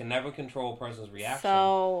reacts, you can never control a person's reaction.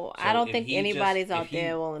 So I don't think anybody's out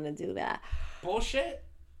there willing to do that. Bullshit.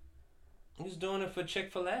 He's doing it for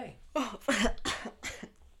Chick-fil-A.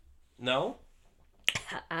 No?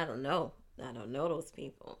 I don't know. I don't know those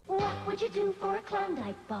people. What would you do for a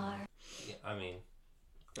Klondike bar? Yeah, I mean,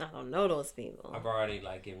 I don't know those people. I've already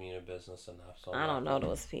giving you the business enough. So I don't know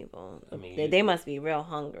those people. I mean, they must be real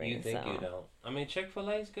hungry. You think you don't? I mean,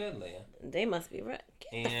 Chick-fil-A's good, Leah. They must be real.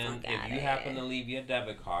 And if you happen to leave your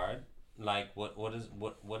debit card, what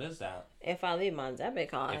is that? If I leave my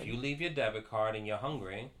debit card, if you leave your debit card and you're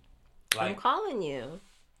hungry, I'm calling you.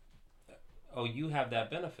 Oh, you have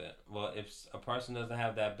that benefit. Well, if a person doesn't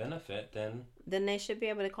have that benefit, then they should be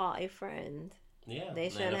able to call a friend. yeah, they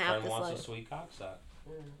shouldn't and a have friend to wants like. a sweet cocksuck.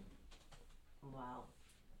 Wow,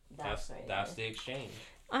 That's the exchange.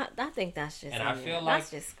 I think that's just. And I feel like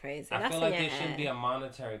that's just crazy. I That's feel like in there your shouldn't be head. a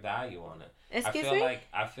monetary value on it. Excuse I feel me?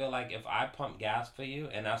 I feel like if I pump gas for you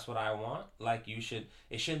and that's what I want, like it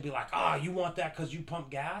shouldn't be like, you want that because you pump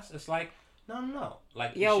gas. It's like, no.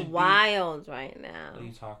 Like You're wild right now. What are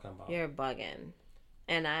you talking about? You're bugging,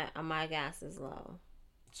 and my gas is low.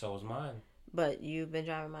 So is mine. But you've been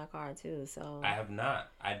driving my car too, so I have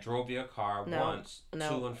not. I drove your car once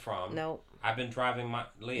to and from. Nope. I've been driving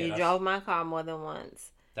You drove my car more than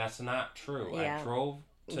once. That's not true. Yeah. I drove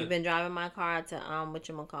to... You've been driving my car to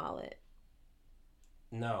whatchamacallit.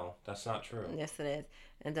 No, that's not true. Yes, it is.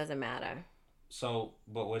 It doesn't matter. So,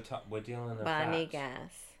 but we're dealing in But facts. I need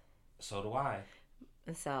gas. So do I.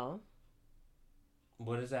 And so?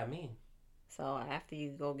 What does that mean? So after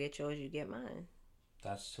you go get yours, you get mine.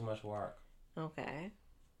 That's too much work. Okay.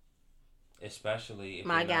 Especially if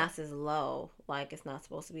my gas is low. Like, it's not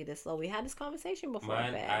supposed to be this low. We had this conversation before.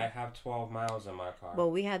 Mine, I have 12 miles in my car. But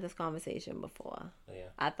we had this conversation before. Yeah.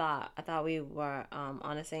 I thought we were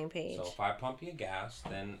on the same page. So if I pump your gas,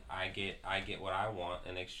 then I get what I want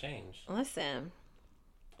in exchange. Listen.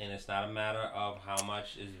 And it's not a matter of how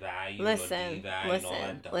much is valued or devalued and all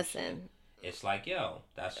that dumb shit. It's like,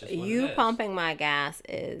 that's just what you it is. Pumping my gas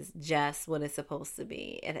is just what it's supposed to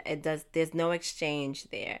be. It does. There's no exchange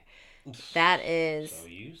there. That is. So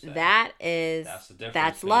you say. That's the difference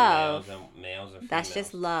that's between love. males and females. That's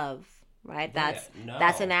just love, right? Yeah,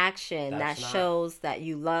 That's an action that not, shows that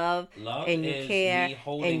you love and you is care me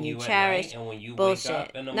holding and you at cherish. night, and when you bullshit. wake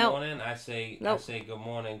up in the morning, I say good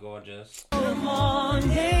morning, gorgeous. Good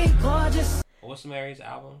morning, gorgeous. What's Mary's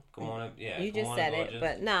album? Good morning. Yeah, you good just morning, said gorgeous. it,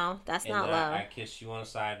 but no, that's not love. I kiss you on the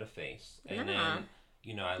side of the face, and then I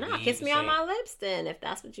leave. Kiss me on my lips, then, if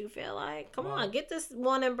that's what you feel like. Come on, get this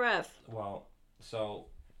morning breath. Well, so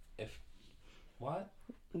if what?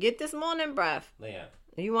 Get this morning breath. Yeah.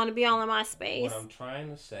 You want to be all in my space. What I'm trying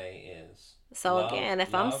to say is. So again,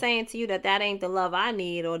 if I'm saying to you that ain't the love I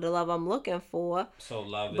need or the love I'm looking for, so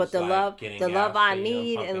love but is the like love I and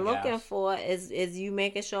need and looking gas. for is you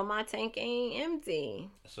making sure my tank ain't empty.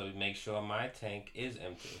 So make sure my tank is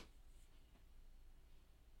empty.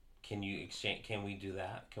 Can you exchange? Can we do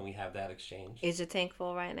that? Can we have that exchange? Is your tank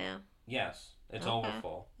full right now? Yes, it's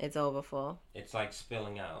overfull. It's overfull. It's like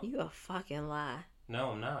spilling out. You a fucking lie. No,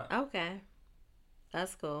 I'm not. Okay,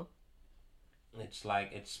 that's cool. It's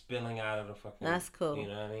like it's spilling out of the fucking. That's cool. You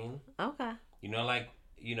know what I mean? Okay.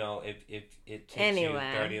 If it takes you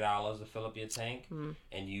 $30 to fill up your tank,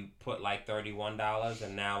 and you put like $31,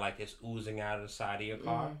 and now like it's oozing out of the side of your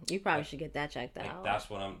car. You probably should get that checked out. That's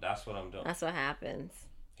what I'm doing. That's what happens.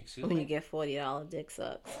 Excuse when me? you get $40 dick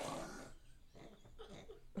sucks.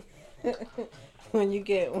 when you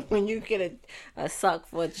get a suck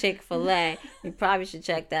for Chick-fil-A, you probably should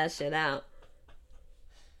check that shit out.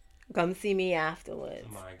 Come see me afterwards.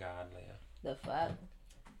 Oh my God, Leah. The fuck?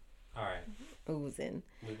 All right. Oozing.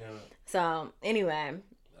 We're gonna. So anyway.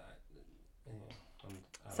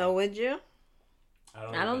 So would you?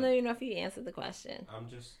 I don't know if you answered the question. I'm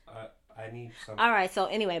just. I need some. All right. So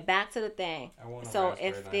anyway, back to the thing. So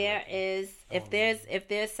if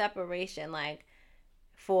there's separation, like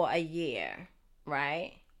for a year,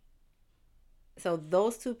 right? So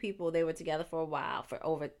those two people, they were together for a while, for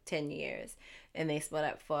over 10 years, and they split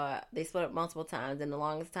up multiple times, and the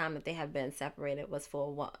longest time that they have been separated was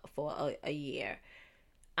for a year.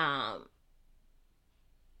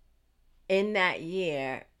 In that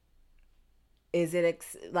year, is it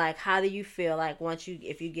like, how do you feel like once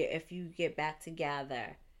if you get back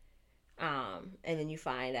together, and then you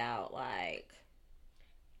find out like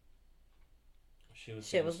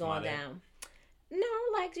shit was going down? No,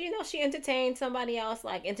 like, she entertained somebody else,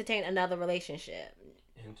 like entertained another relationship.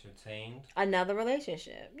 Entertained? Another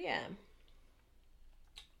relationship, yeah.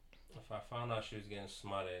 If I found out she was getting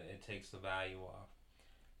smutted, it takes the value off.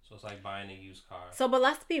 So it's like buying a used car. So, but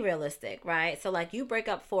let's be realistic, right? So, like, you break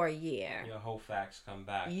up for a year. Your whole facts come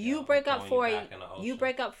back. You break up for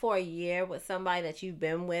a year with somebody that you've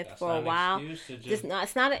been with for a while. It's not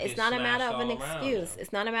a matter of an excuse.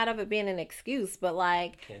 It's not a matter of it being an excuse, but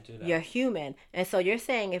like, you're human, and so you're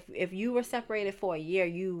saying if you were separated for a year,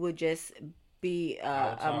 you would just be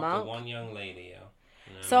a monk. To one young lady, yo.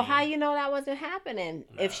 So how you know that wasn't happening?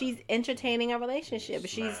 If she's entertaining a relationship,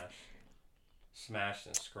 she's smashed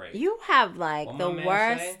and scraped. You have like the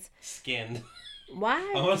worst skinned. Why?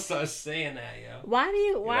 I'm gonna start saying that, yo. Why do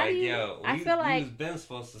you? I feel like we've been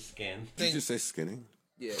supposed to skin. Did you say skinning?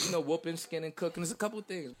 Yeah, whooping, skinning, cooking. There's a couple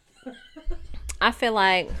things. I feel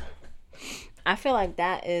like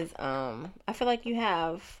that is I feel like you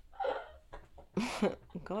have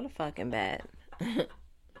go to fucking bed.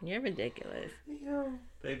 You're ridiculous. Yo,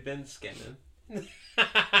 they've been skimming.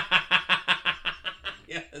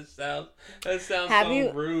 Yeah, that sounds Have so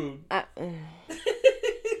you, rude.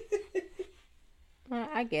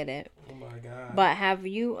 I get it. Oh my god. But have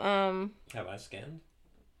you have I skimmed?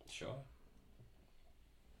 Sure.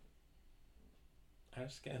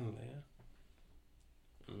 I've skimmed, yeah.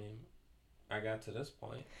 I mean, I got to this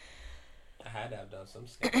point. I had to have done some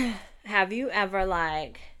skimming. have you ever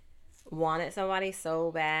like wanted somebody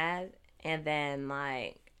so bad and then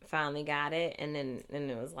like finally got it and then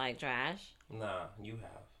it was like trash? Nah, you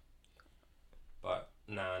have. But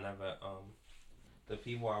nah, I never the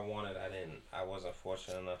people I wanted I wasn't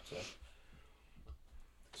fortunate enough to,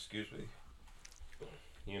 excuse me,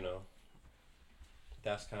 you know,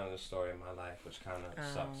 that's kind of the story of my life, which kind of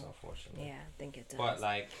sucks, unfortunately. Yeah, I think it does. But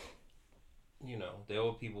like, you know, there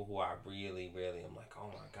were people who I really, really, I'm like, oh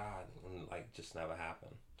my god, and like just never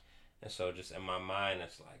happened. And so just in my mind,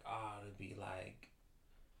 it's like, oh, it'd be like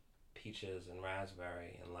peaches and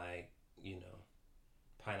raspberry and like, you know,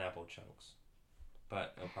 pineapple chunks.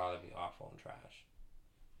 But it'll probably be awful and trash.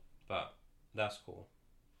 But that's cool.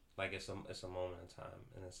 Like it's a moment in time,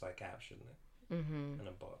 and it's like captured in it in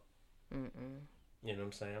a book. You know what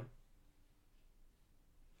I'm saying?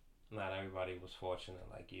 Not everybody was fortunate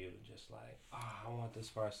like you to just like, I want this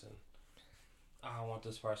person. I want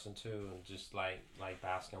this person too, and just like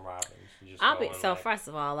Baskin Robbins. You just so first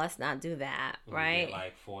of all, let's not do that, right? You get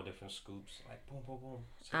like 4 different scoops, like boom, boom, boom.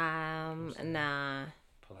 So, nah.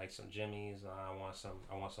 Put like some Jimmy's. I want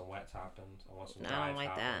some wet toppings. I want some dry I don't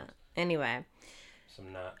like toppings. that. Anyway,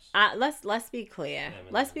 some nuts. Let's be clear.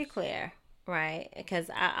 M&Ms. Let's be clear, right? Because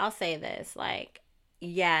I'll say this, like,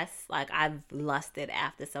 yes, like I've lusted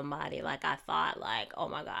after somebody. Like I thought, like, oh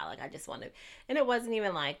my god, like I just want to, and it wasn't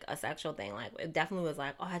even like a sexual thing. Like it definitely was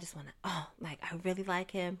like, oh, I just want to, like I really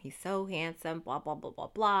like him. He's so handsome. Blah blah blah blah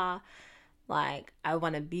blah. Like I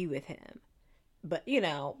want to be with him. But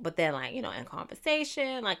but then like in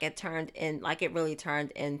conversation, like it really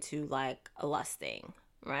turned into like a lusting,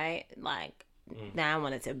 right? Like now I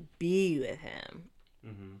wanted to be with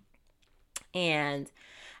him. And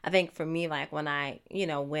I think for me, like when I,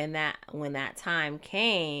 when that time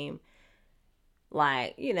came,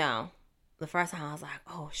 like, the first time I was like,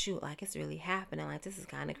 oh shoot, like it's really happening. Like this is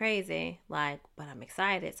kind of crazy. Like, but I'm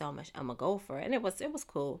excited. So I'm gonna go for it. And it was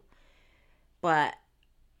cool. But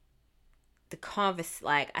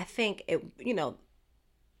like, I think it,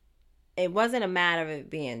 it wasn't a matter of it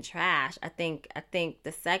being trash. I think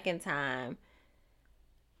the second time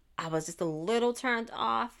I was just a little turned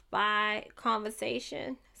off by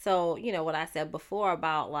conversation. So, what I said before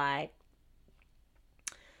about like,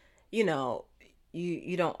 you don't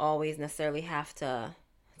always necessarily have to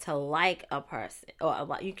like a person,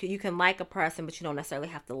 or you can like a person, but you don't necessarily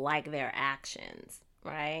have to like their actions,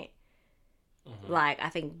 right? Like I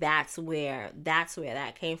think that's where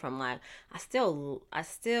that came from. Like I still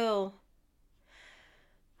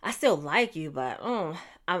like you, but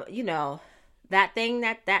that thing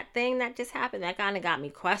that just happened, that kind of got me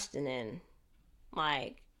questioning.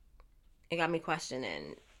 Like it got me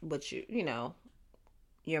questioning what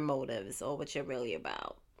your motives or what you're really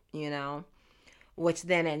about, which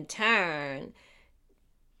then in turn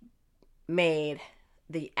made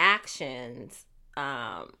the actions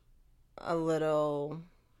a little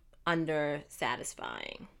under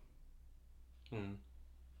satisfying. I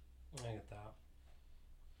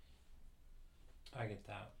get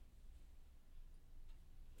that.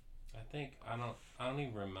 I don't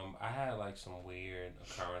even remember. I had like some weird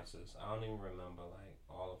occurrences. I don't even remember like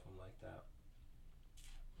all of them like that.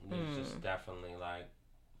 It's just definitely like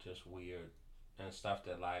just weird and stuff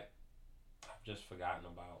that like I've just forgotten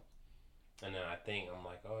about. And then I think I'm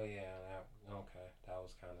like, oh yeah, that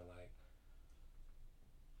was kind of like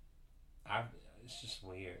it's just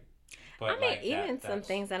weird. But I mean, like even some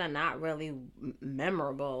things that are not really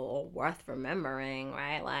memorable or worth remembering,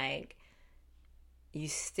 right? Like you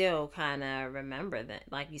still kind of remember that,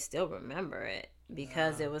 like you still remember it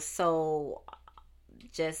because it was so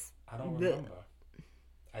just. I don't remember.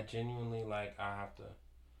 I genuinely like. I have to.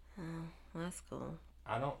 Oh, that's cool.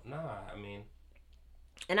 I don't. I mean.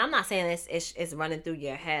 And I'm not saying it's running through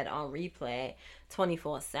your head on replay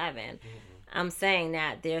 24/7. I'm saying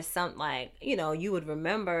that there's some, like, you would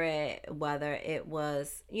remember it, whether it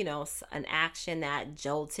was, an action that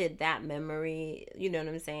jolted that memory, you know what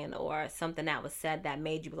I'm saying? Or something that was said that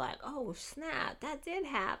made you be like, oh, snap, that did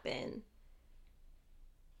happen.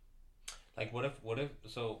 Like, what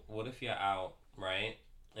if you're out, right?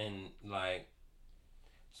 And, like,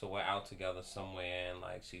 So we're out together somewhere and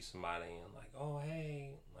like see somebody and like, oh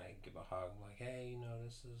hey, like give a hug, like hey, you know,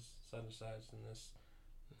 this is such and such and this,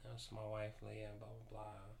 you know, it's my wife Leah and blah blah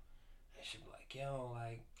blah. And she'd be like, yo,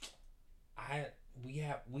 like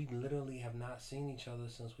we literally have not seen each other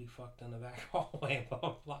since we fucked in the back hallway, blah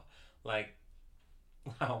blah blah. Like,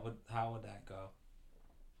 how would that go?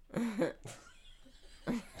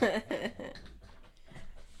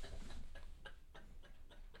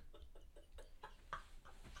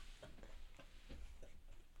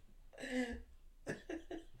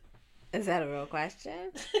 Is that a real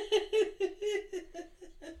question?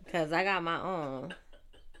 Because I got my own.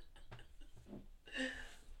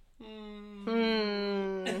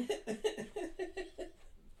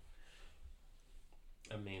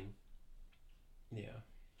 I mean, yeah.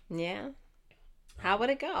 Yeah. How would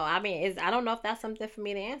it go? I mean, I don't know if that's something for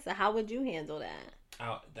me to answer. How would you handle that?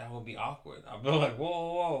 That would be awkward. I'd be like,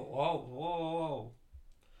 whoa.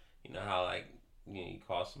 You know how, like, you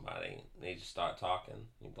call somebody and they just start talking.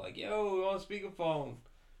 You'd be like, yo, we're on speakerphone.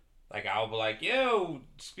 Like, I would be like, yo,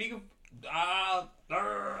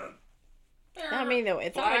 I mean,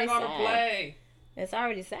 it's already said. Play. It's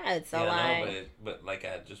already said. So, yeah, like... no, but like,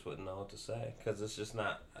 I just wouldn't know what to say. Because it's just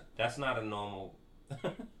not... That's not a normal...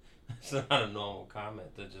 It's not a normal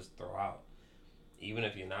comment to just throw out. Even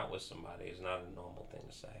if you're not with somebody, it's not a normal thing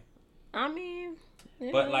to say. I mean...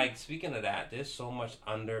 Yeah. But, like, speaking of that, there's so much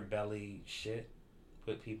underbelly shit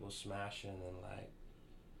with people smashing and, like...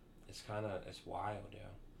 It's wild, yo.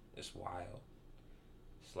 It's wild.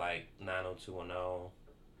 It's like 90210.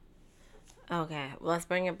 Okay, well, let's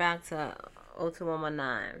bring it back to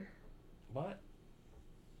 02119. What?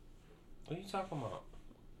 What are you talking about?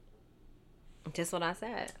 Just what I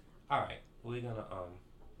said. All right, we're gonna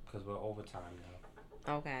because we're over time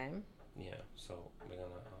now. Okay. Yeah, so we're gonna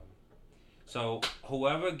So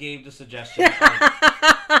whoever gave the suggestion. The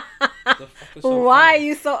fuck is so Why funny? are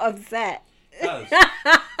you so upset? Because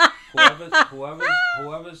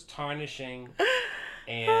whoever's tarnishing.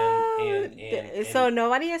 And so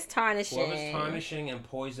nobody is tarnishing. Whoever's tarnishing and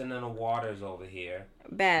poisoning the waters over here,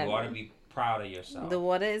 Bad. You ought to be proud of yourself. The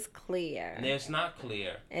water is clear. And it's not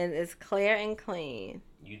clear. And it's clear and clean.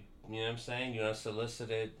 You know what I'm saying? You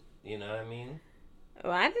unsolicited, you know what I mean?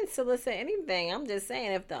 Well, I didn't solicit anything. I'm just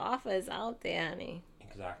saying if the offer is out there, honey.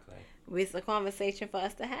 Exactly. It's a conversation for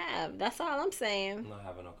us to have. That's all I'm saying. I'm not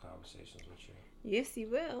having no conversations with you. Yes, you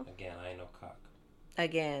will. Again, I ain't no cuck.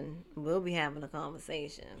 Again, we'll be having a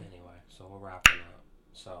conversation. Anyway, so we're wrapping up.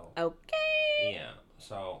 So okay. Yeah.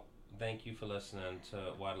 So thank you for listening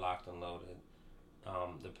to WEDLocked and Loaded.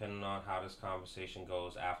 Depending on how this conversation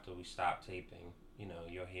goes after we stop taping, you know,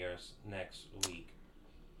 you'll hear us next week.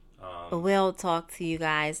 We'll talk to you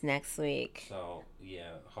guys next week. So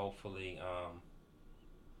yeah, hopefully.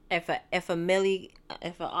 If an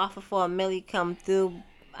offer for a milli come through,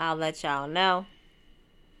 I'll let y'all know.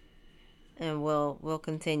 And we'll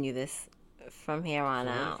continue this from here on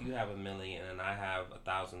out. What if you have $1 million and I have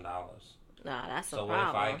 $1,000? Nah, that's a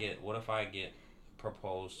problem. So what if I get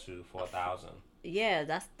proposed to for $1,000? Yeah,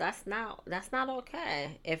 that's not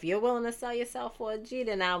okay. If you're willing to sell yourself for a G,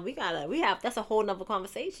 then now that's a whole nother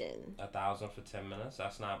conversation. 1,000 for 10 minutes?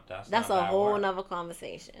 That's a whole nother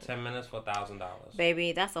conversation. 10 minutes for $1,000.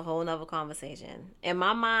 Baby, that's a whole nother conversation. In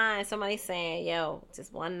my mind, somebody's saying, yo,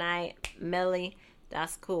 just one night, milli.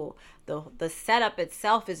 That's cool. The setup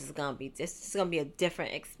itself is just gonna be a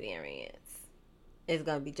different experience. It's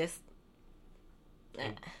gonna be just.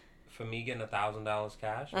 For me getting $1,000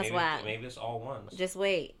 cash, that's maybe it's all ones. Just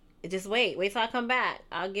wait till I come back.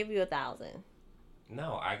 I'll give you $1,000.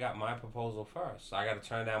 No, I got my proposal first. So I got to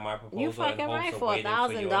turn down my proposal. You fucking right for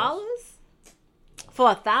 $1,000.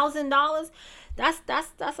 For $1,000, that's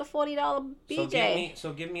a $40 BJ.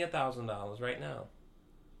 So give me $1,000 right now.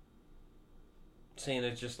 Seeing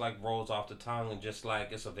it just like rolls off the tongue and just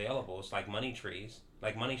like it's available. It's like money trees,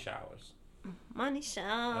 like money showers. Money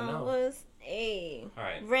showers. Hey. All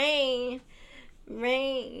right. Rain,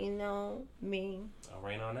 you know me. I'll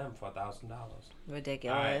rain on them for $1,000.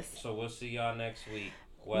 Ridiculous. All right, so we'll see y'all next week.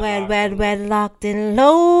 Locked and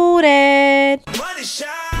loaded. Money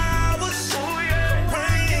showers.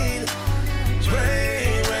 Rain.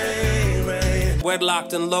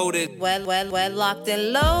 WEDLocked and loaded. Locked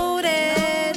and loaded.